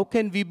 right? So how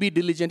can we be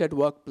diligent at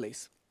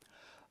workplace?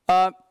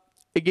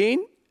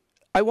 Again,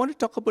 I want to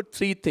talk about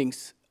three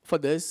things for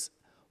this.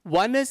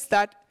 One is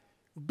that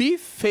be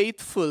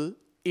faithful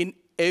in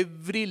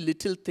every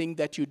little thing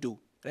that you do,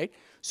 right?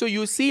 So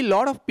you see a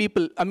lot of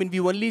people, we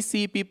only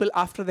see people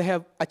after they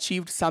have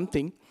achieved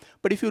something.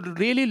 But if you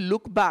really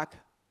look back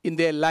in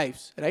their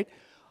lives, right,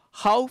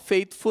 how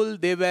faithful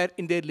they were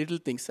in their little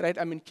things, right?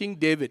 King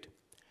David,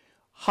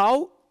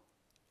 how,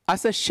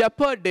 as a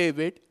shepherd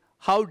David,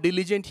 how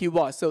diligent he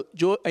was. So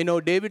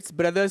David's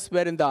brothers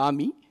were in the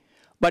army,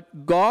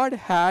 but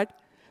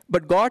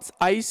God's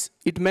eyes,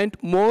 it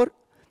meant more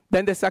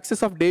than the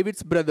success of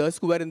David's brothers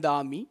who were in the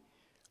army.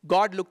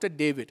 God looked at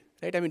David,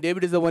 right?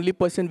 David is the only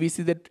person we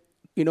see that,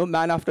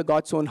 man after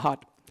God's own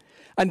heart.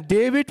 And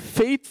David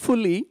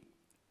faithfully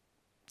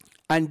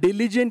and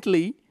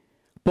diligently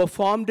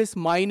performed his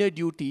minor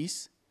duties,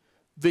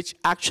 which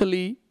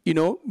actually,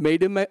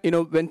 made him,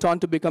 went on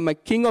to become a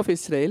king of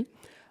Israel,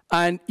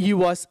 and he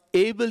was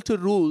able to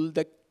rule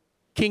the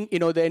king,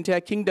 the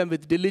entire kingdom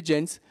with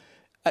diligence,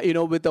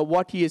 with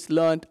what he has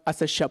learned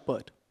as a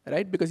shepherd,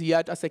 right? Because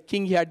as a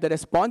king, he had the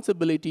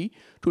responsibility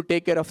to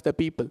take care of the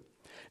people.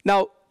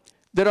 Now,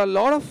 there are a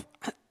lot of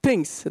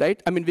things,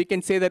 right? I mean, we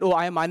can say that, oh,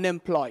 I am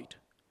unemployed.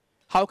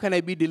 How can I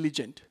be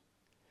diligent?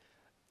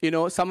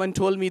 Someone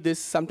told me this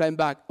some time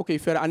back. Okay,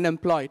 if you're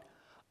unemployed,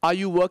 are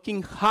you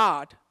working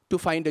hard to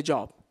find a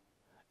job,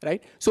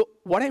 right? So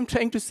what I'm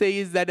trying to say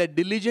is that a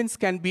diligence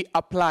can be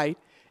applied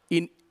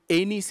in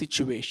any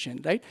situation,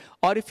 right?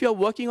 Or if you're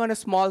working on a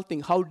small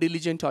thing, how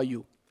diligent are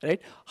you,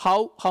 right?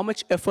 How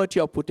much effort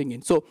you're putting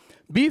in. So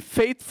be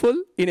faithful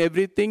in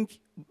everything,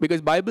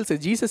 because Bible says,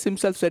 Jesus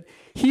himself said,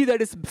 he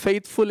that is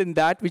faithful in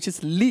that which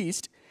is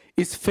least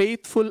is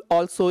faithful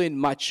also in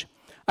much.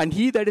 And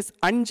he that is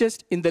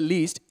unjust in the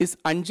least is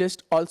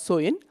unjust also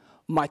in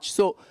much.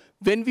 So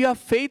when we are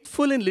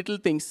faithful in little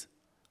things,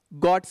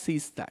 God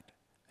sees that,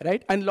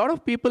 right? And a lot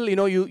of people, we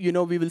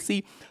will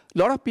see, a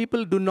lot of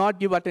people do not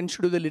give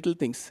attention to the little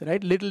things,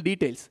 right? Little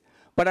details.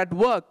 But at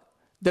work,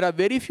 there are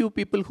very few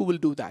people who will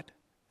do that,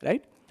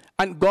 right?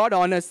 And God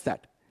honors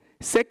that.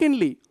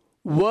 Secondly,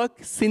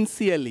 work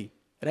sincerely,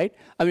 right?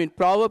 I mean,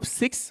 Proverbs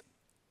 6,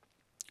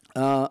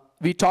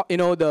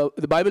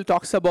 the Bible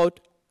talks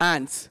about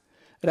ants,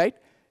 right?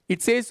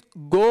 It says,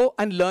 go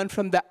and learn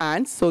from the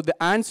ants. So the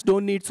ants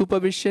don't need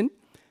supervision.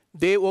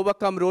 They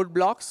overcome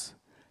roadblocks.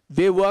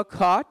 They work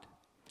hard.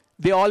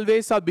 They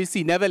always are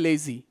busy, never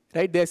lazy,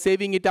 right? They're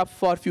saving it up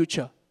for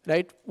future,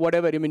 right?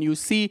 Whatever. I mean, you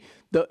see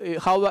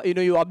how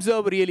you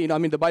observe really.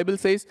 The Bible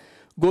says,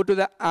 go to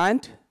the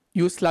ant,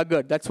 you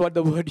sluggard. That's what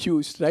the word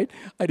used, right?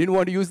 I didn't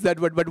want to use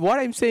that word, but what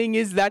I'm saying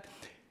is that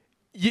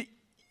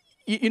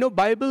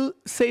Bible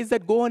says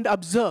that go and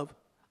observe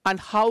and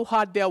how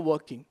hard they are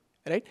working,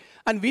 right?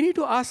 And we need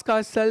to ask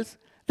ourselves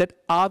that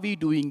are we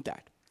doing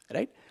that,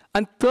 right?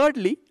 And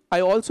thirdly, I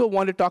also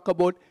want to talk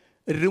about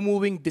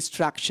removing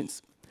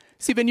distractions.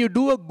 See, when you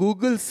do a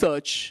Google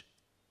search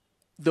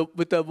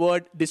with the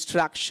word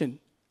distraction,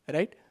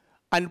 right,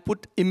 and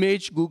put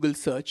image Google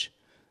search,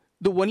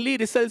 the only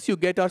results you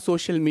get are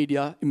social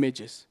media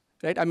images,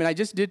 right? I mean, I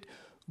just did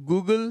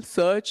Google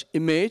search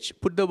image,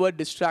 put the word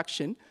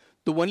distraction.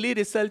 The only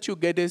result you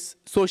get is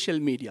social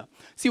media.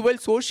 See, while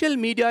social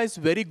media is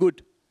very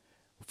good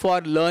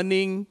for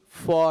learning,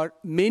 for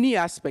many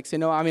aspects,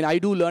 I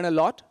do learn a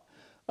lot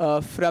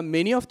from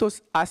many of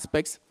those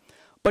aspects,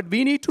 but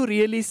we need to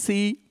really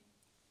see,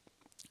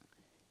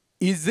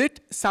 is it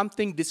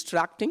something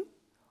distracting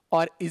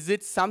or is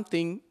it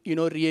something,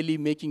 really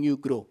making you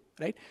grow,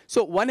 right?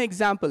 So one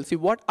example, see,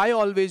 what I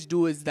always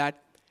do is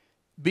that,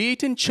 be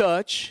it in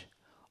church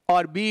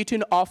or be it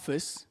in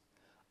office,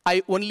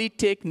 I only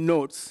take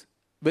notes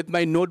with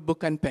my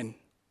notebook and pen,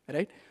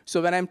 right?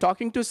 So when I'm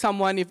talking to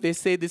someone, if they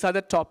say these are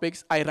the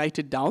topics, I write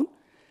it down.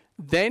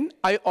 Then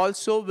I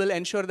also will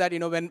ensure that,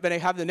 when I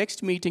have the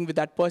next meeting with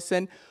that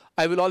person,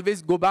 I will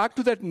always go back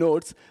to that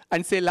notes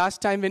and say,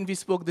 last time when we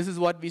spoke, this is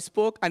what we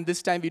spoke, and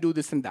this time we do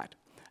this and that,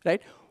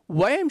 right?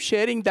 Why I'm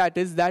sharing that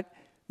is that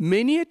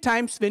many a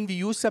times when we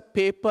use a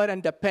paper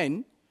and a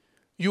pen,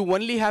 you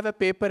only have a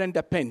paper and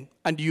a pen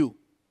and you.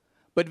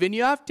 But when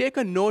you have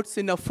taken notes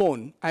in a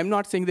phone, I'm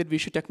not saying that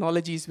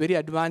technology is very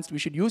advanced, we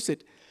should use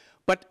it.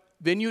 But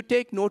when you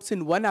take notes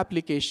in one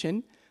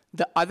application,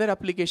 the other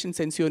application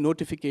sends you a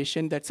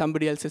notification that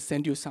somebody else has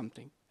sent you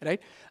something,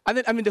 right? And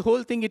then, the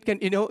whole thing,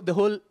 the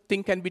whole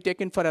thing can be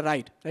taken for a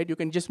ride, right? You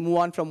can just move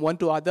on from one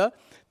to other.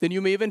 Then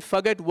you may even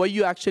forget why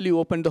you actually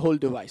opened the whole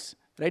device,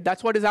 right?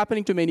 That's what is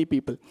happening to many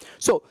people.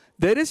 So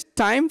there is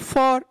time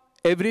for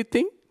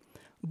everything,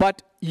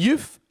 but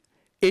if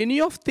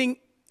any of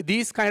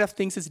these kind of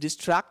things is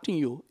distracting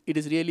you, it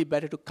is really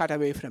better to cut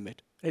away from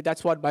it, right?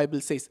 That's what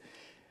Bible says.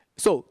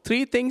 So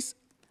 3 things: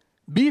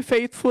 be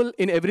faithful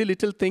in every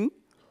little thing,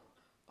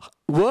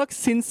 work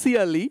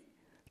sincerely,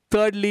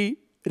 thirdly,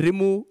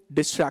 remove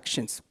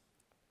distractions.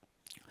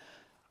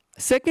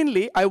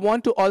 Secondly, I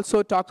want to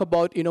also talk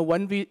about,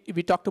 when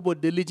we talked about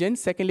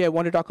diligence, secondly, I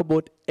want to talk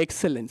about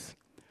excellence.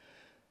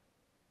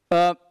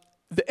 The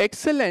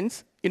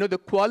excellence, the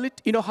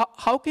quality,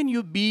 how can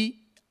you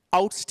be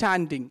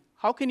outstanding?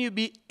 How can you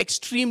be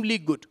extremely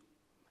good,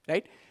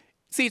 right?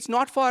 See, it's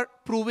not for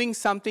proving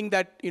something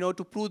that,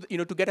 to prove,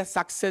 to get a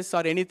success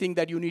or anything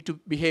that you need to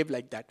behave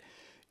like that.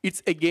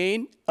 It's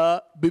again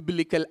a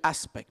biblical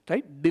aspect,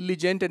 right?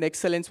 Diligent and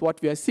excellence, what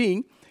we are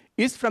seeing,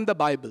 is from the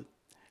Bible.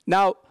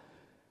 Now,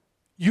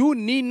 you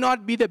need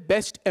not be the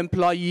best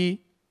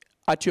employee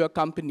at your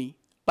company,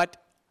 but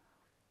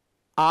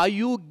are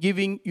you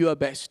giving your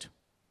best,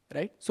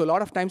 right? So a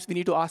lot of times we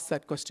need to ask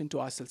that question to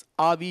ourselves.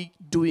 Are we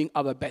doing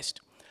our best?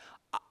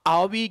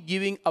 Are we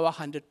giving our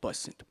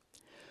 100%?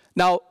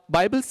 Now,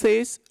 Bible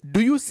says,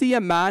 do you see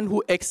a man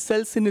who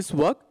excels in his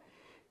work?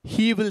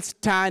 He will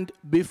stand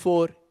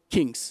before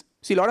kings.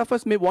 See, a lot of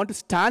us may want to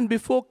stand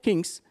before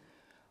kings,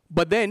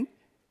 but then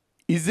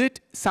Is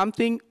it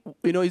something,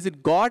 is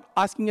it God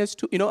asking us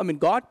to,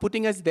 God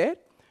putting us there?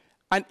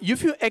 And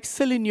if you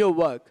excel in your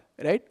work,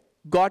 right,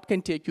 God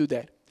can take you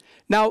there.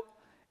 Now,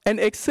 an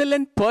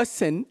excellent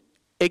person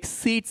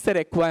exceeds the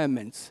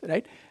requirements,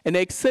 right? An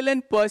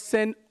excellent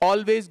person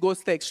always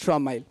goes the extra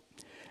mile.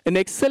 An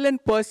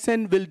excellent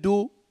person will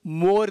do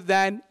more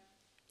than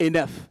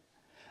enough.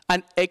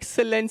 And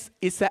excellence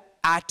is an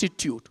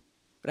attitude,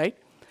 right?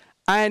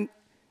 And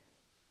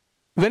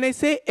when I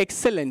say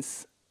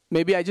excellence,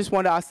 maybe I just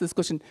want to ask this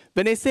question.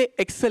 When I say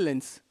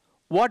excellence,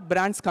 what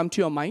brands come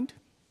to your mind?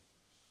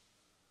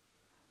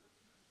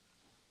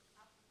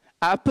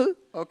 Apple,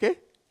 okay.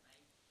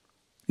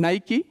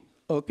 Nike,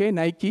 okay,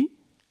 Nike.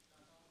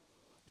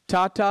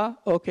 Tata,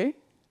 okay.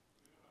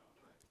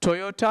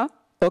 Toyota,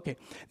 okay.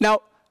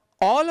 Now,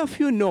 all of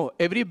you know,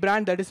 every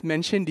brand that is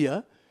mentioned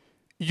here,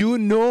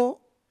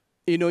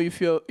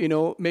 if you're,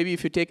 maybe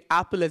if you take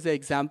Apple as an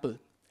example,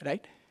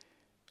 right?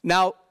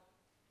 Now,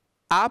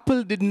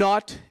 Apple did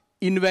not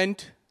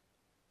invent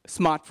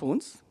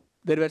smartphones.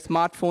 There were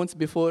smartphones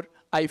before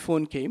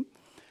iPhone came.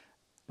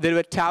 There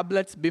were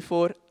tablets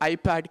before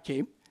iPad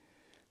came.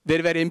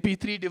 There were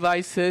MP3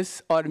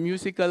 devices or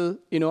musical,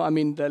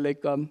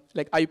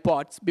 like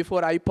iPods.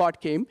 Before iPod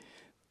came,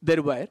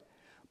 there were.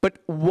 But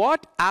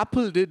what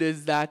Apple did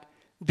is that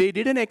they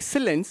did an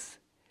excellence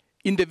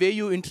in the way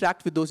you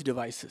interact with those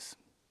devices,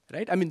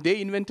 right?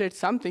 They invented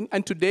something,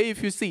 and today,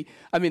 if you see,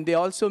 they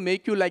also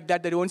make you like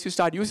that once you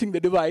start using the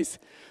device,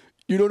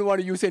 you don't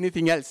want to use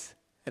anything else,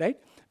 right?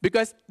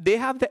 Because they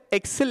have the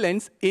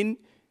excellence in,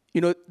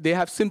 they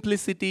have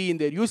simplicity in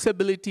their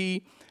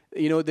usability,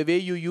 the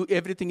way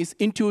everything is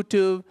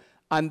intuitive,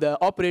 and the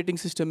operating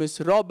system is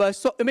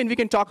robust. So, we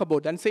can talk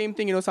about that. And same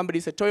thing, somebody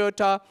said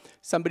Toyota,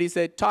 somebody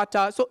said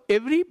Tata. So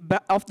every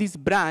of these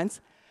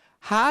brands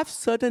have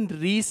certain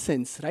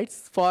reasons, right,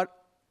 for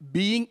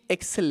being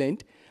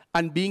excellent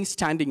and being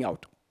standing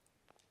out.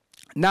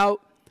 Now,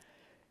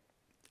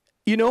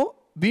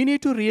 we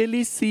need to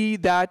really see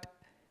that,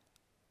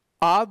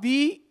 are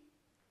we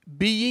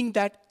being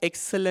that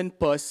excellent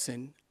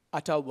person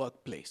at our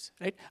workplace,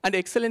 right? And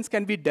excellence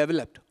can be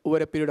developed over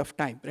a period of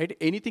time, right?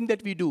 Anything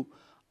that we do,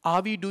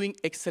 are we doing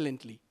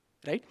excellently,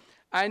 right?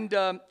 And,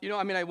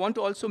 I want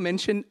to also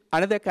mention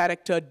another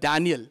character,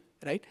 Daniel,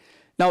 right?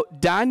 Now,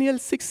 Daniel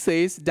 6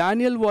 says,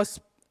 Daniel was,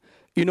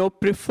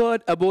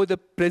 preferred above the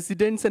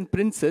presidents and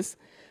princes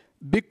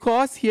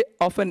because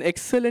of an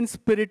excellent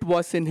spirit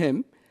was in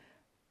him,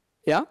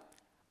 yeah?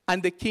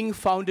 And the king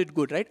found it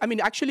good, right?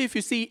 Actually, if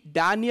you see,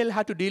 Daniel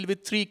had to deal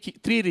with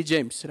three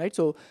regimes, right?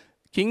 So,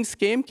 kings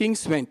came,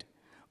 kings went.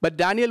 But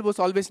Daniel was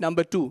always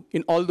number 2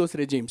 in all those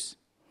regimes.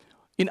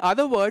 In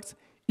other words,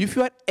 if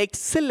you are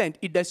excellent,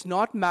 it does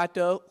not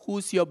matter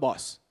who's your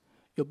boss.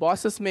 Your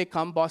bosses may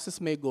come,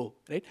 bosses may go,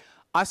 right?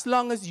 As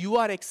long as you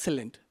are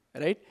excellent,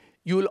 right,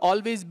 you will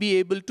always be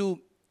able to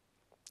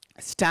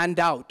stand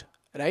out,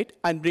 right,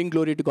 and bring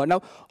glory to God.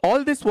 Now,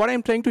 all this, what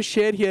I'm trying to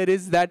share here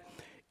is that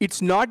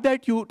it's not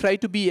that you try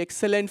to be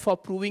excellent for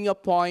proving a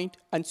point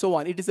and so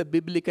on. It is a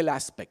biblical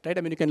aspect, right?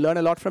 You can learn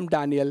a lot from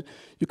Daniel.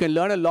 You can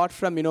learn a lot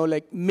from,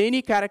 like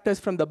many characters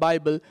from the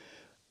Bible,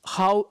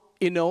 how,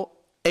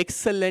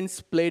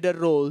 excellence played a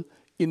role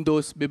in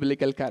those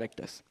biblical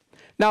characters.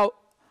 Now,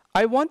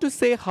 I want to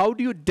say, how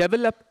do you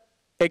develop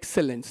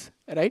excellence,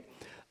 right?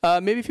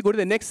 Maybe if you go to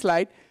the next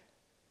slide.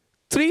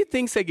 3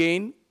 things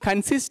again: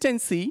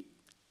 consistency,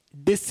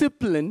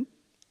 discipline,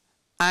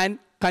 and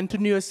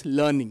continuous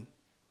learning,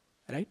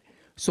 right?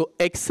 So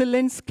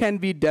excellence can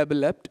be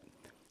developed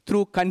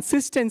through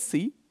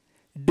consistency,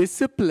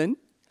 discipline,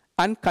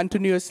 and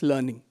continuous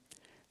learning.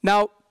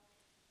 Now,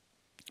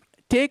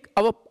 take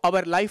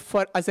our life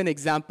as an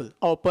example,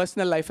 our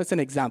personal life as an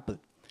example.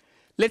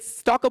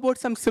 Let's talk about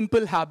some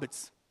simple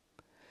habits.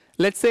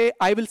 Let's say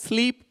I will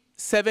sleep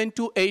 7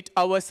 to 8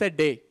 hours a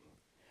day.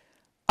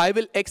 I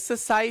will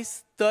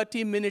exercise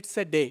 30 minutes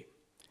a day.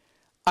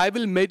 I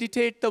will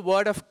meditate the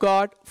Word of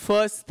God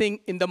first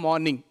thing in the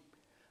morning.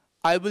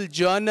 I will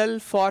journal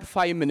for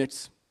 5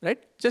 minutes, right?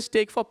 Just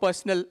take for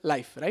personal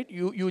life, right?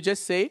 You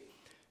just say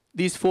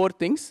these 4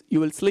 things.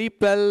 You will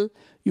sleep well.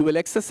 You will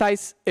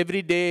exercise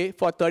every day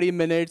for 30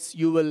 minutes.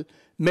 You will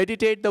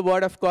meditate the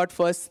Word of God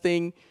first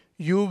thing.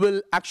 You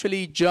will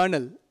actually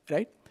journal,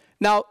 right?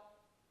 Now,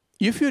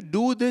 if you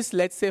do this,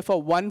 let's say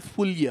for 1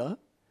 full year,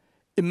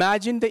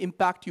 imagine the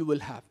impact you will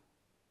have,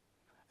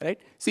 right?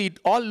 See, it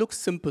all looks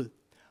simple.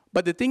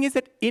 But the thing is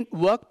that in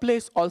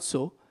workplace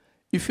also,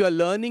 if you are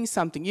learning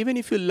something, even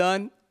if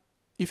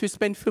you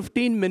spend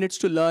 15 minutes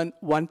to learn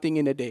one thing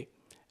in a day,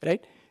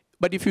 right?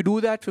 But if you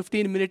do that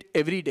 15 minutes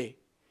every day,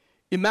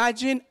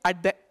 imagine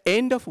at the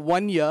end of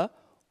 1 year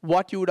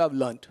what you would have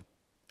learned,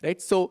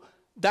 right? So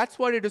that's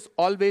what it is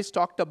always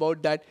talked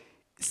about, that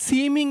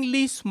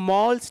seemingly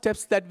small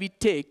steps that we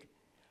take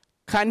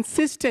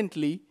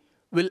consistently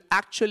will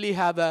actually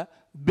have a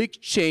big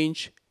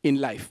change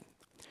in life.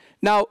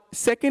 Now,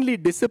 secondly,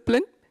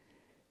 discipline.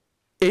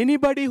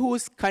 Anybody who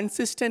is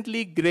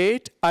consistently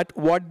great at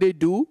what they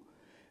do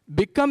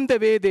become the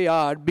way they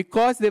are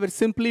because they were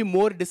simply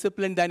more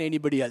disciplined than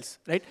anybody else,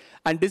 right?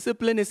 And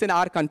discipline is in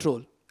our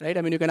control, right?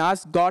 I mean, you can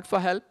ask God for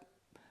help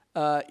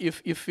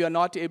if you're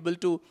not able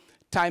to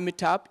time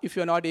it up, if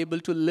you're not able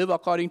to live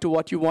according to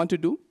what you want to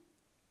do.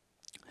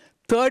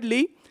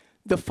 Thirdly,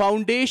 the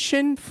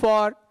foundation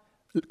for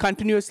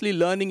continuously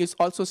learning is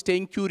also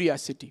staying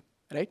curiosity,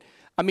 right?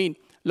 I mean,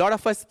 a lot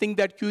of us think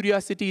that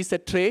curiosity is a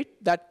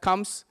trait that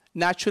comes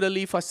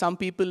naturally for some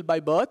people by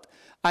birth,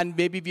 and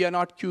maybe we are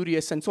not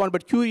curious and so on,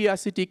 but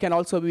curiosity can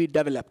also be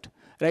developed,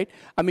 right?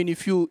 I mean,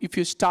 if you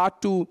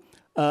start to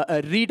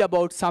read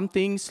about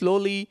something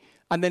slowly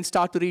and then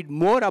start to read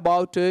more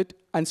about it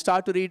and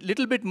start to read a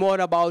little bit more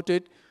about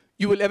it,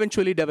 you will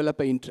eventually develop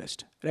an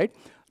interest, right?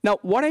 Now,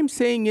 what I'm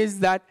saying is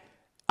that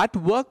at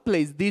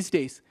workplace these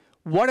days,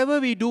 whatever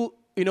we do,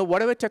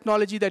 whatever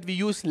technology that we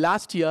used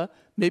last year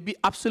may be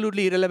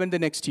absolutely irrelevant the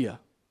next year,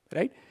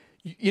 right?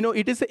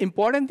 It is an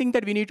important thing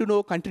that we need to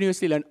know,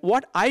 continuously learn.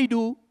 What I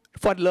do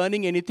for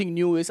learning anything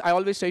new is I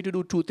always try to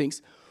do two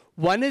things.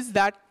 One is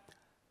that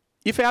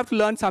if I have to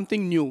learn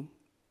something new,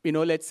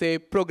 let's say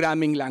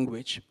programming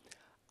language,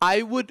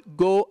 I would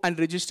go and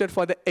register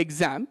for the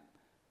exam,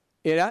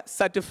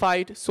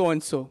 certified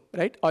so-and-so,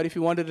 right? Or if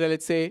you want to,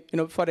 let's say,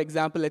 for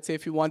example, let's say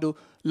if you want to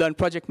learn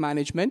project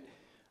management,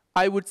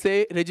 I would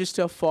say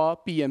register for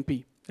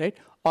PMP, right?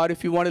 Or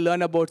if you want to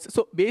learn about,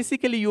 so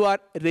basically you are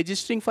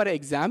registering for an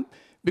exam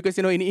because,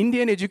 in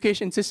Indian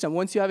education system,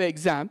 once you have an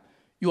exam,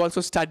 you also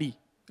study,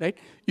 right?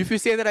 If you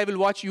say that I will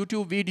watch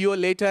YouTube video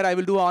later, I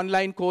will do an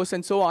online course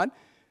and so on,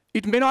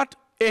 it may not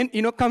end,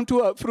 come to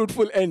a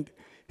fruitful end.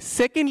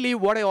 Secondly,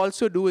 what I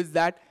also do is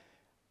that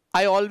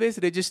I always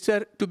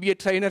register to be a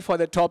trainer for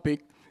the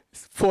topic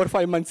 4 or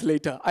 5 months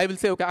later. I will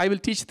say, okay, I will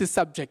teach this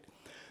subject,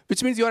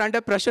 which means you're under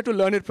pressure to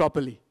learn it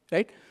properly,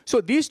 right? So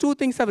these two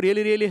things have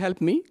really, really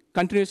helped me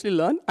continuously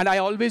learn, and I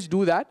always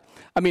do that.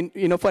 I mean,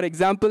 for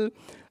example,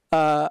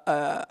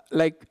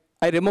 like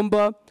I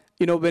remember,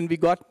 when we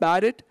got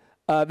married,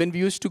 when we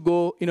used to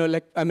go,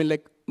 like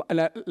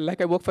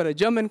I work for a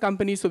German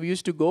company, so we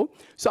used to go.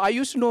 So I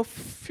used to know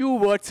few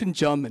words in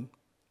German,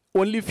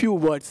 only few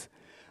words.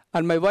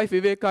 And my wife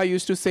Viveka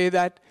used to say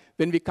that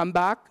when we come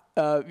back,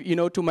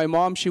 to my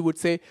mom, she would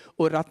say,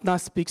 "Oh, Rathna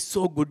speaks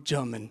so good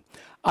German."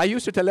 I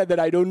used to tell her that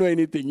I don't know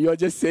anything. You're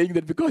just saying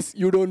that because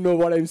you don't know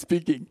what I'm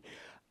speaking.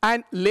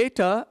 And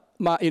later,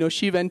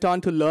 she went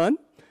on to learn,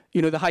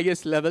 the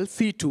highest level,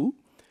 C2.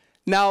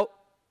 Now,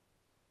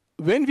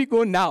 when we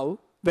go now,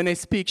 when I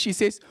speak, she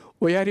says,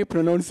 "Why are you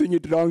pronouncing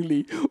it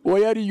wrongly?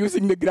 Why are you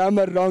using the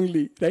grammar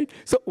wrongly?" Right?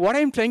 So what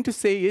I'm trying to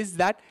say is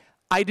that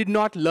I did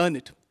not learn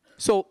it.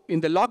 So in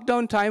the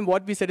lockdown time,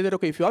 what we said is that,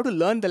 okay, if you have to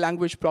learn the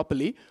language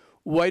properly,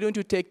 why don't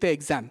you take the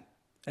exam,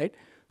 right?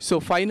 So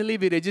finally,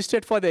 we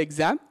registered for the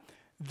exam.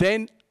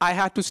 Then I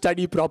had to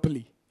study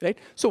properly, right?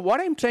 So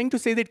what I'm trying to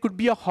say that it could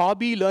be a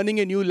hobby,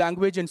 learning a new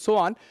language and so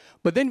on.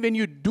 But then when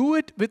you do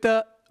it with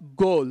a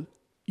goal,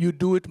 you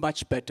do it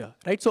much better,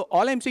 right? So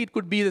all I'm saying, it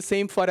could be the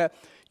same for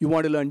you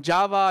want to learn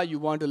Java, you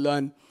want to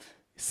learn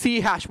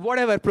C#,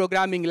 whatever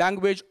programming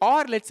language,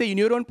 or let's say in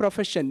your own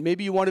profession,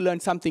 maybe you want to learn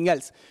something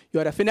else.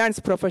 You're a finance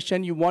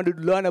profession, you want to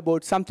learn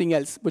about something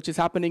else, which is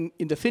happening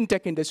in the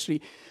fintech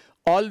industry.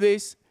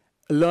 Always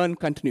learn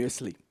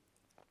continuously.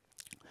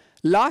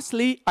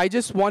 Lastly, I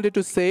just wanted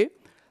to say,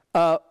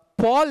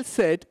 Paul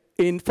said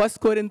in 1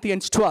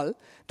 Corinthians 12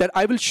 that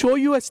I will show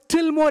you a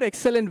still more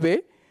excellent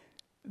way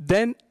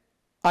than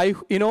I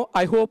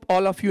hope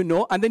all of you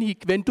know. And then he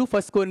went to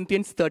 1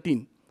 Corinthians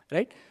 13,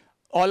 right?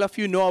 All of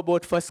you know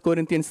about 1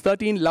 Corinthians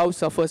 13, love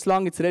suffers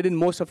long. It's read in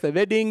most of the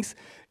weddings.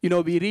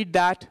 We read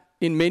that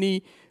in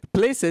many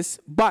places.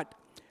 But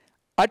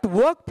at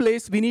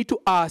workplace, we need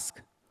to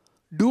ask,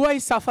 do I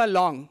suffer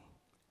long?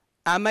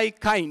 Am I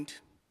kind?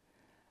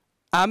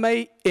 Am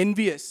I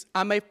envious?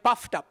 Am I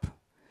puffed up?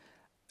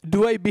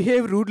 Do I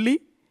behave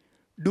rudely?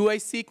 Do I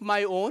seek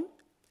my own?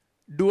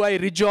 Do I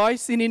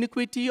rejoice in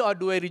iniquity or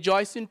do I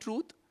rejoice in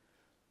truth?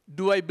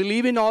 Do I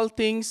believe in all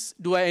things?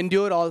 Do I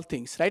endure all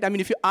things, right? I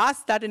mean, if you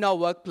ask that in our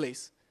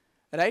workplace,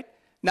 right?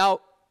 Now,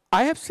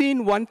 I have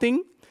seen one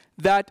thing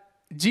that,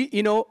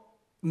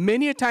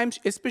 many a times,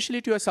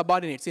 especially to your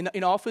subordinates.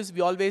 In office,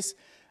 we always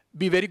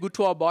be very good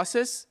to our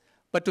bosses,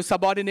 but to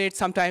subordinates,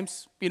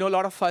 sometimes, a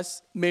lot of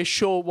us may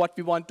show what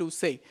we want to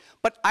say.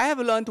 But I have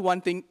learned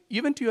one thing,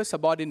 even to your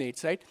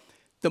subordinates, right?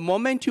 The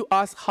moment you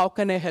ask, how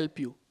can I help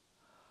you?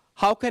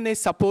 How can I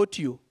support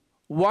you?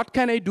 What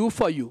can I do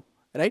for you,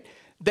 right?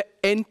 The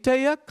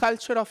entire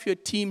culture of your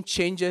team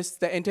changes,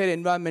 the entire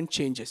environment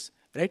changes,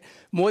 right?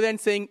 More than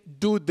saying,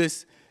 do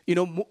this,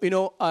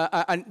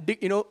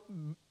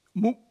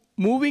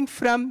 moving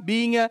from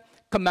being a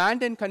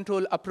command and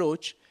control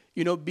approach,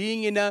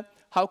 being in a,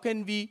 how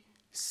can we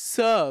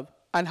serve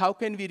and how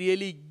can we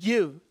really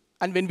give?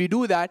 And when we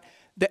do that,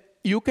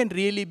 you can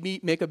really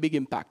make a big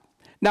impact.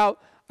 Now,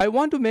 I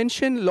want to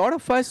mention a lot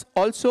of us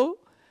also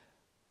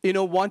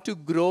want to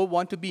grow,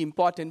 want to be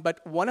important.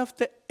 But one of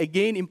the,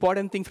 again,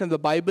 important thing from the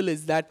Bible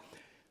is that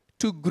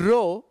to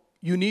grow,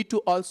 you need to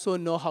also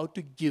know how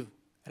to give,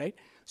 right?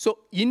 So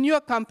in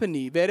your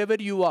company, wherever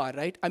you are,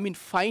 right, I mean,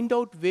 find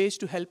out ways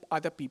to help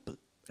other people,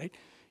 right?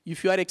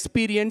 If you are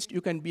experienced,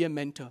 you can be a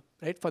mentor,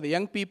 right? For the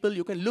young people,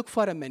 you can look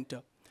for a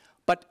mentor.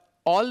 But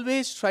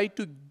always try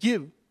to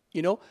give,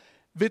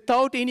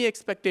 without any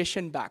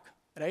expectation back,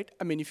 right?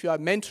 I mean, if you are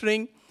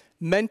mentoring,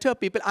 mentor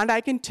people, and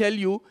I can tell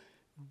you,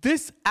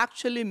 this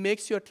actually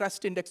makes your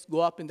trust index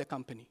go up in the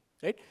company,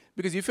 right?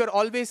 Because if you're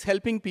always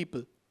helping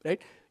people,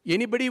 right?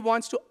 Anybody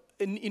wants to,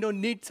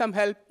 need some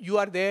help, you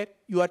are there,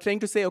 you are trying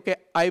to say, okay,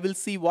 I will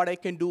see what I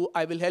can do,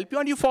 I will help you,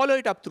 and you follow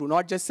it up through,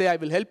 not just say I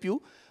will help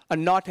you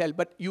and not help,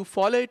 but you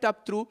follow it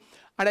up through,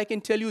 and I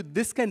can tell you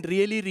this can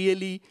really,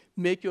 really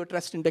make your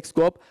trust index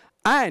go up.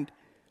 And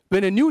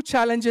when a new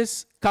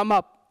challenges come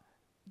up,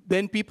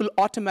 then people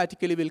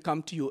automatically will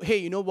come to you. Hey,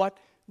 you know what?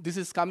 This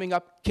is coming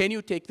up. Can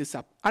you take this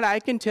up? And I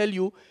can tell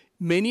you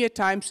many a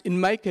times in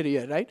my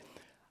career, right?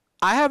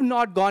 I have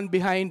not gone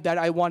behind that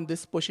I want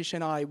this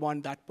position or I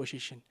want that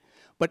position.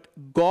 But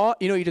God,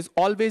 it is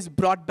always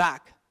brought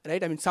back,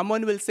 right? I mean,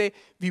 someone will say,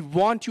 we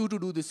want you to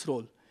do this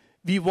role.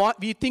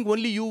 We think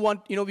only you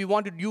want, we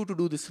wanted you to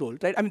do this role,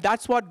 right? I mean,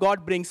 that's what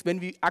God brings when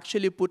we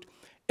actually put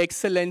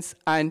excellence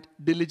and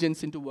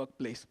diligence into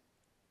workplace.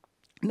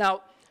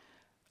 Now,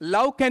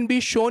 love can be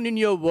shown in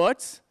your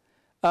words.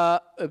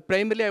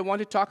 Primarily, I want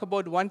to talk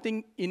about one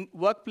thing. In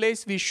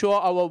workplace, we show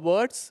our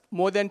words.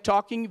 More than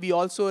talking, we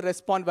also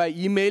respond by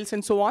emails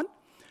and so on.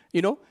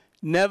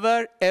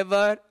 Never,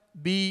 ever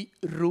be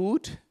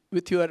rude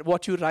with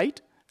what you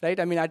write, right?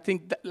 I mean, I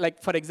think, that,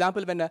 like, for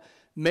example, when a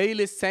mail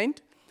is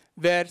sent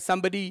where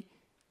somebody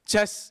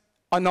just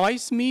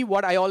annoys me,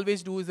 what I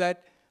always do is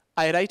that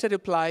I write a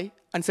reply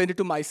and send it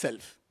to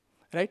myself,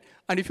 right?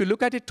 And if you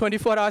look at it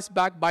 24 hours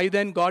back, by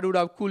then God would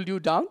have cooled you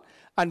down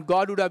and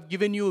God would have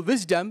given you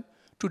wisdom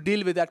to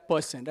deal with that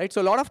person, right?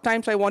 So a lot of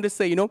times I want to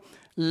say,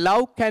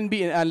 love can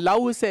be, and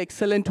love is an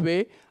excellent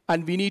way,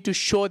 and we need to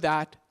show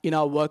that in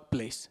our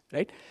workplace,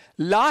 right?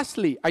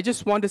 Lastly, I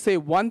just want to say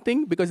one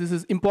thing, because this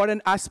is an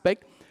important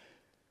aspect.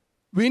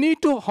 We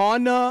need to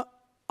honor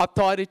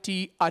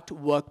authority at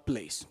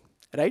workplace,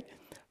 right?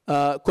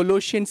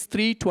 Colossians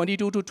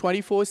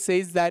 3:22-24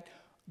 says that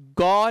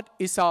God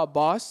is our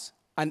boss,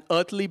 and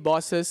earthly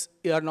bosses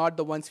are not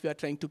the ones we are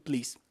trying to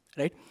please,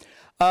 right?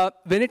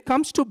 When it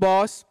comes to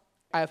boss,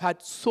 I've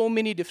had so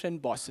many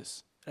different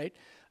bosses, right?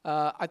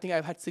 I think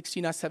I've had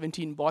 16 or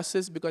 17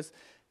 bosses because,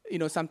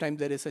 sometimes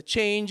there is a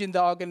change in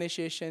the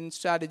organization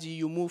strategy.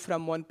 You move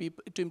from one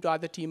team to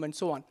other team and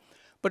so on.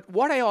 But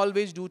what I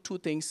always do, two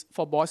things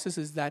for bosses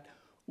is that,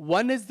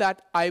 one is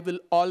that I will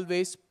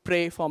always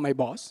pray for my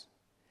boss.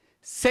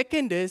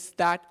 Second is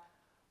that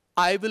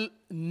I will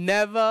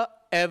never,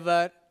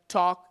 ever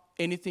talk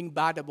anything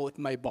bad about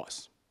my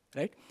boss,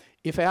 right?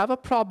 If I have a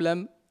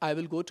problem, I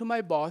will go to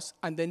my boss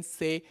and then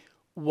say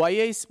why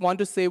I want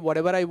to say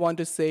whatever I want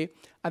to say,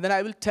 and then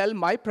I will tell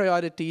my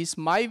priorities,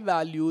 my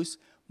values,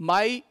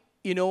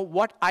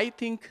 what I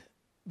think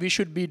we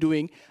should be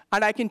doing.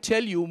 And I can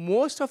tell you,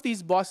 most of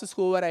these bosses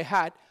whoever I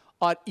had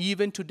are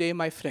even today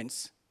my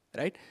friends,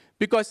 right?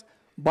 Because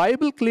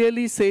Bible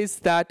clearly says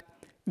that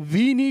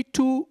we need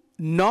to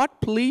not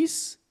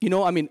please,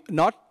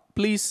 not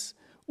please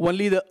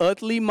only the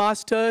earthly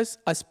masters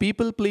as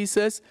people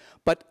pleasers,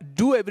 but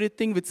do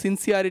everything with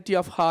sincerity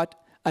of heart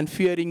and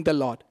fearing the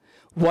Lord.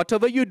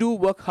 Whatever you do,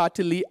 work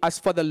heartily as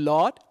for the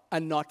Lord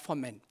and not for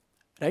men,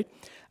 right?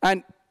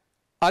 And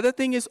other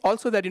thing is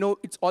also that,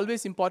 it's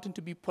always important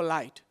to be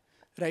polite,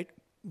 right?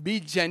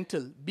 Be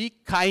gentle, be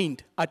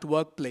kind at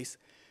workplace.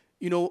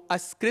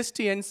 As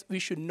Christians, we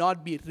should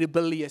not be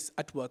rebellious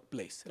at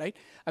workplace, right?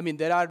 I mean,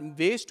 there are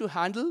ways to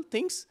handle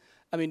things.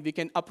 I mean, we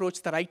can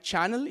approach the right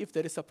channel if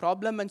there is a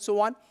problem and so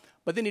on.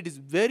 But then it is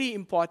very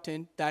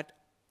important that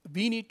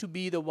we need to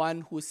be the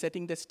one who is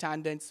setting the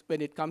standards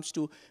when it comes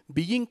to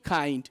being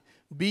kind,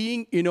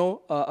 being,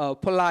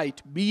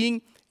 polite,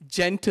 being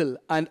gentle,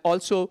 and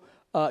also,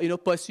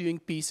 pursuing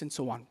peace and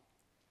so on.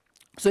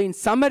 So in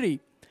summary,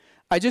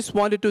 I just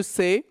wanted to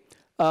say,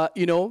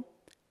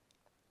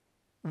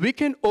 we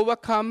can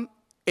overcome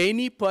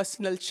any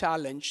personal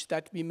challenge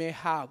that we may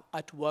have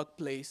at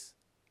workplace,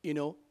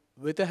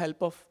 with the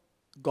help of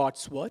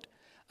God's word.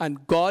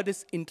 And God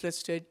is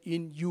interested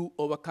in you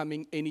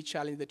overcoming any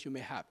challenge that you may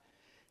have.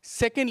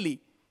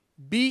 Secondly,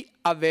 be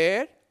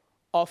aware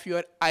of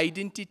your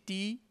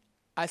identity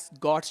as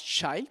God's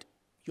child.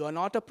 You are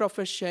not a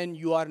profession,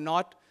 you are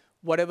not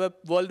whatever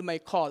world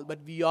might call, but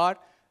we are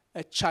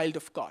a child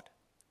of God.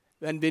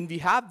 And when we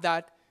have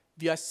that,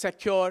 we are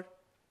secure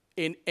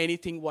in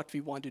anything what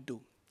we want to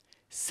do.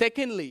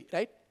 Secondly,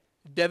 right,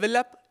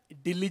 develop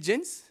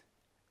diligence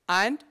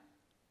and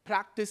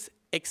practice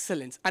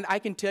excellence. And I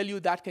can tell you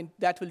that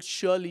will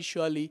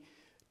surely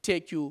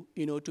take you,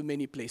 to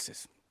many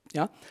places.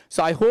 Yeah.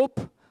 So I hope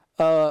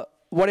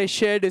what I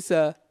shared is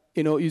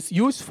is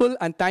useful,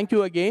 and thank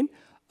you again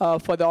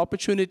for the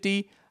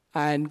opportunity,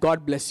 and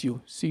God bless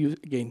you. See you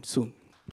again soon.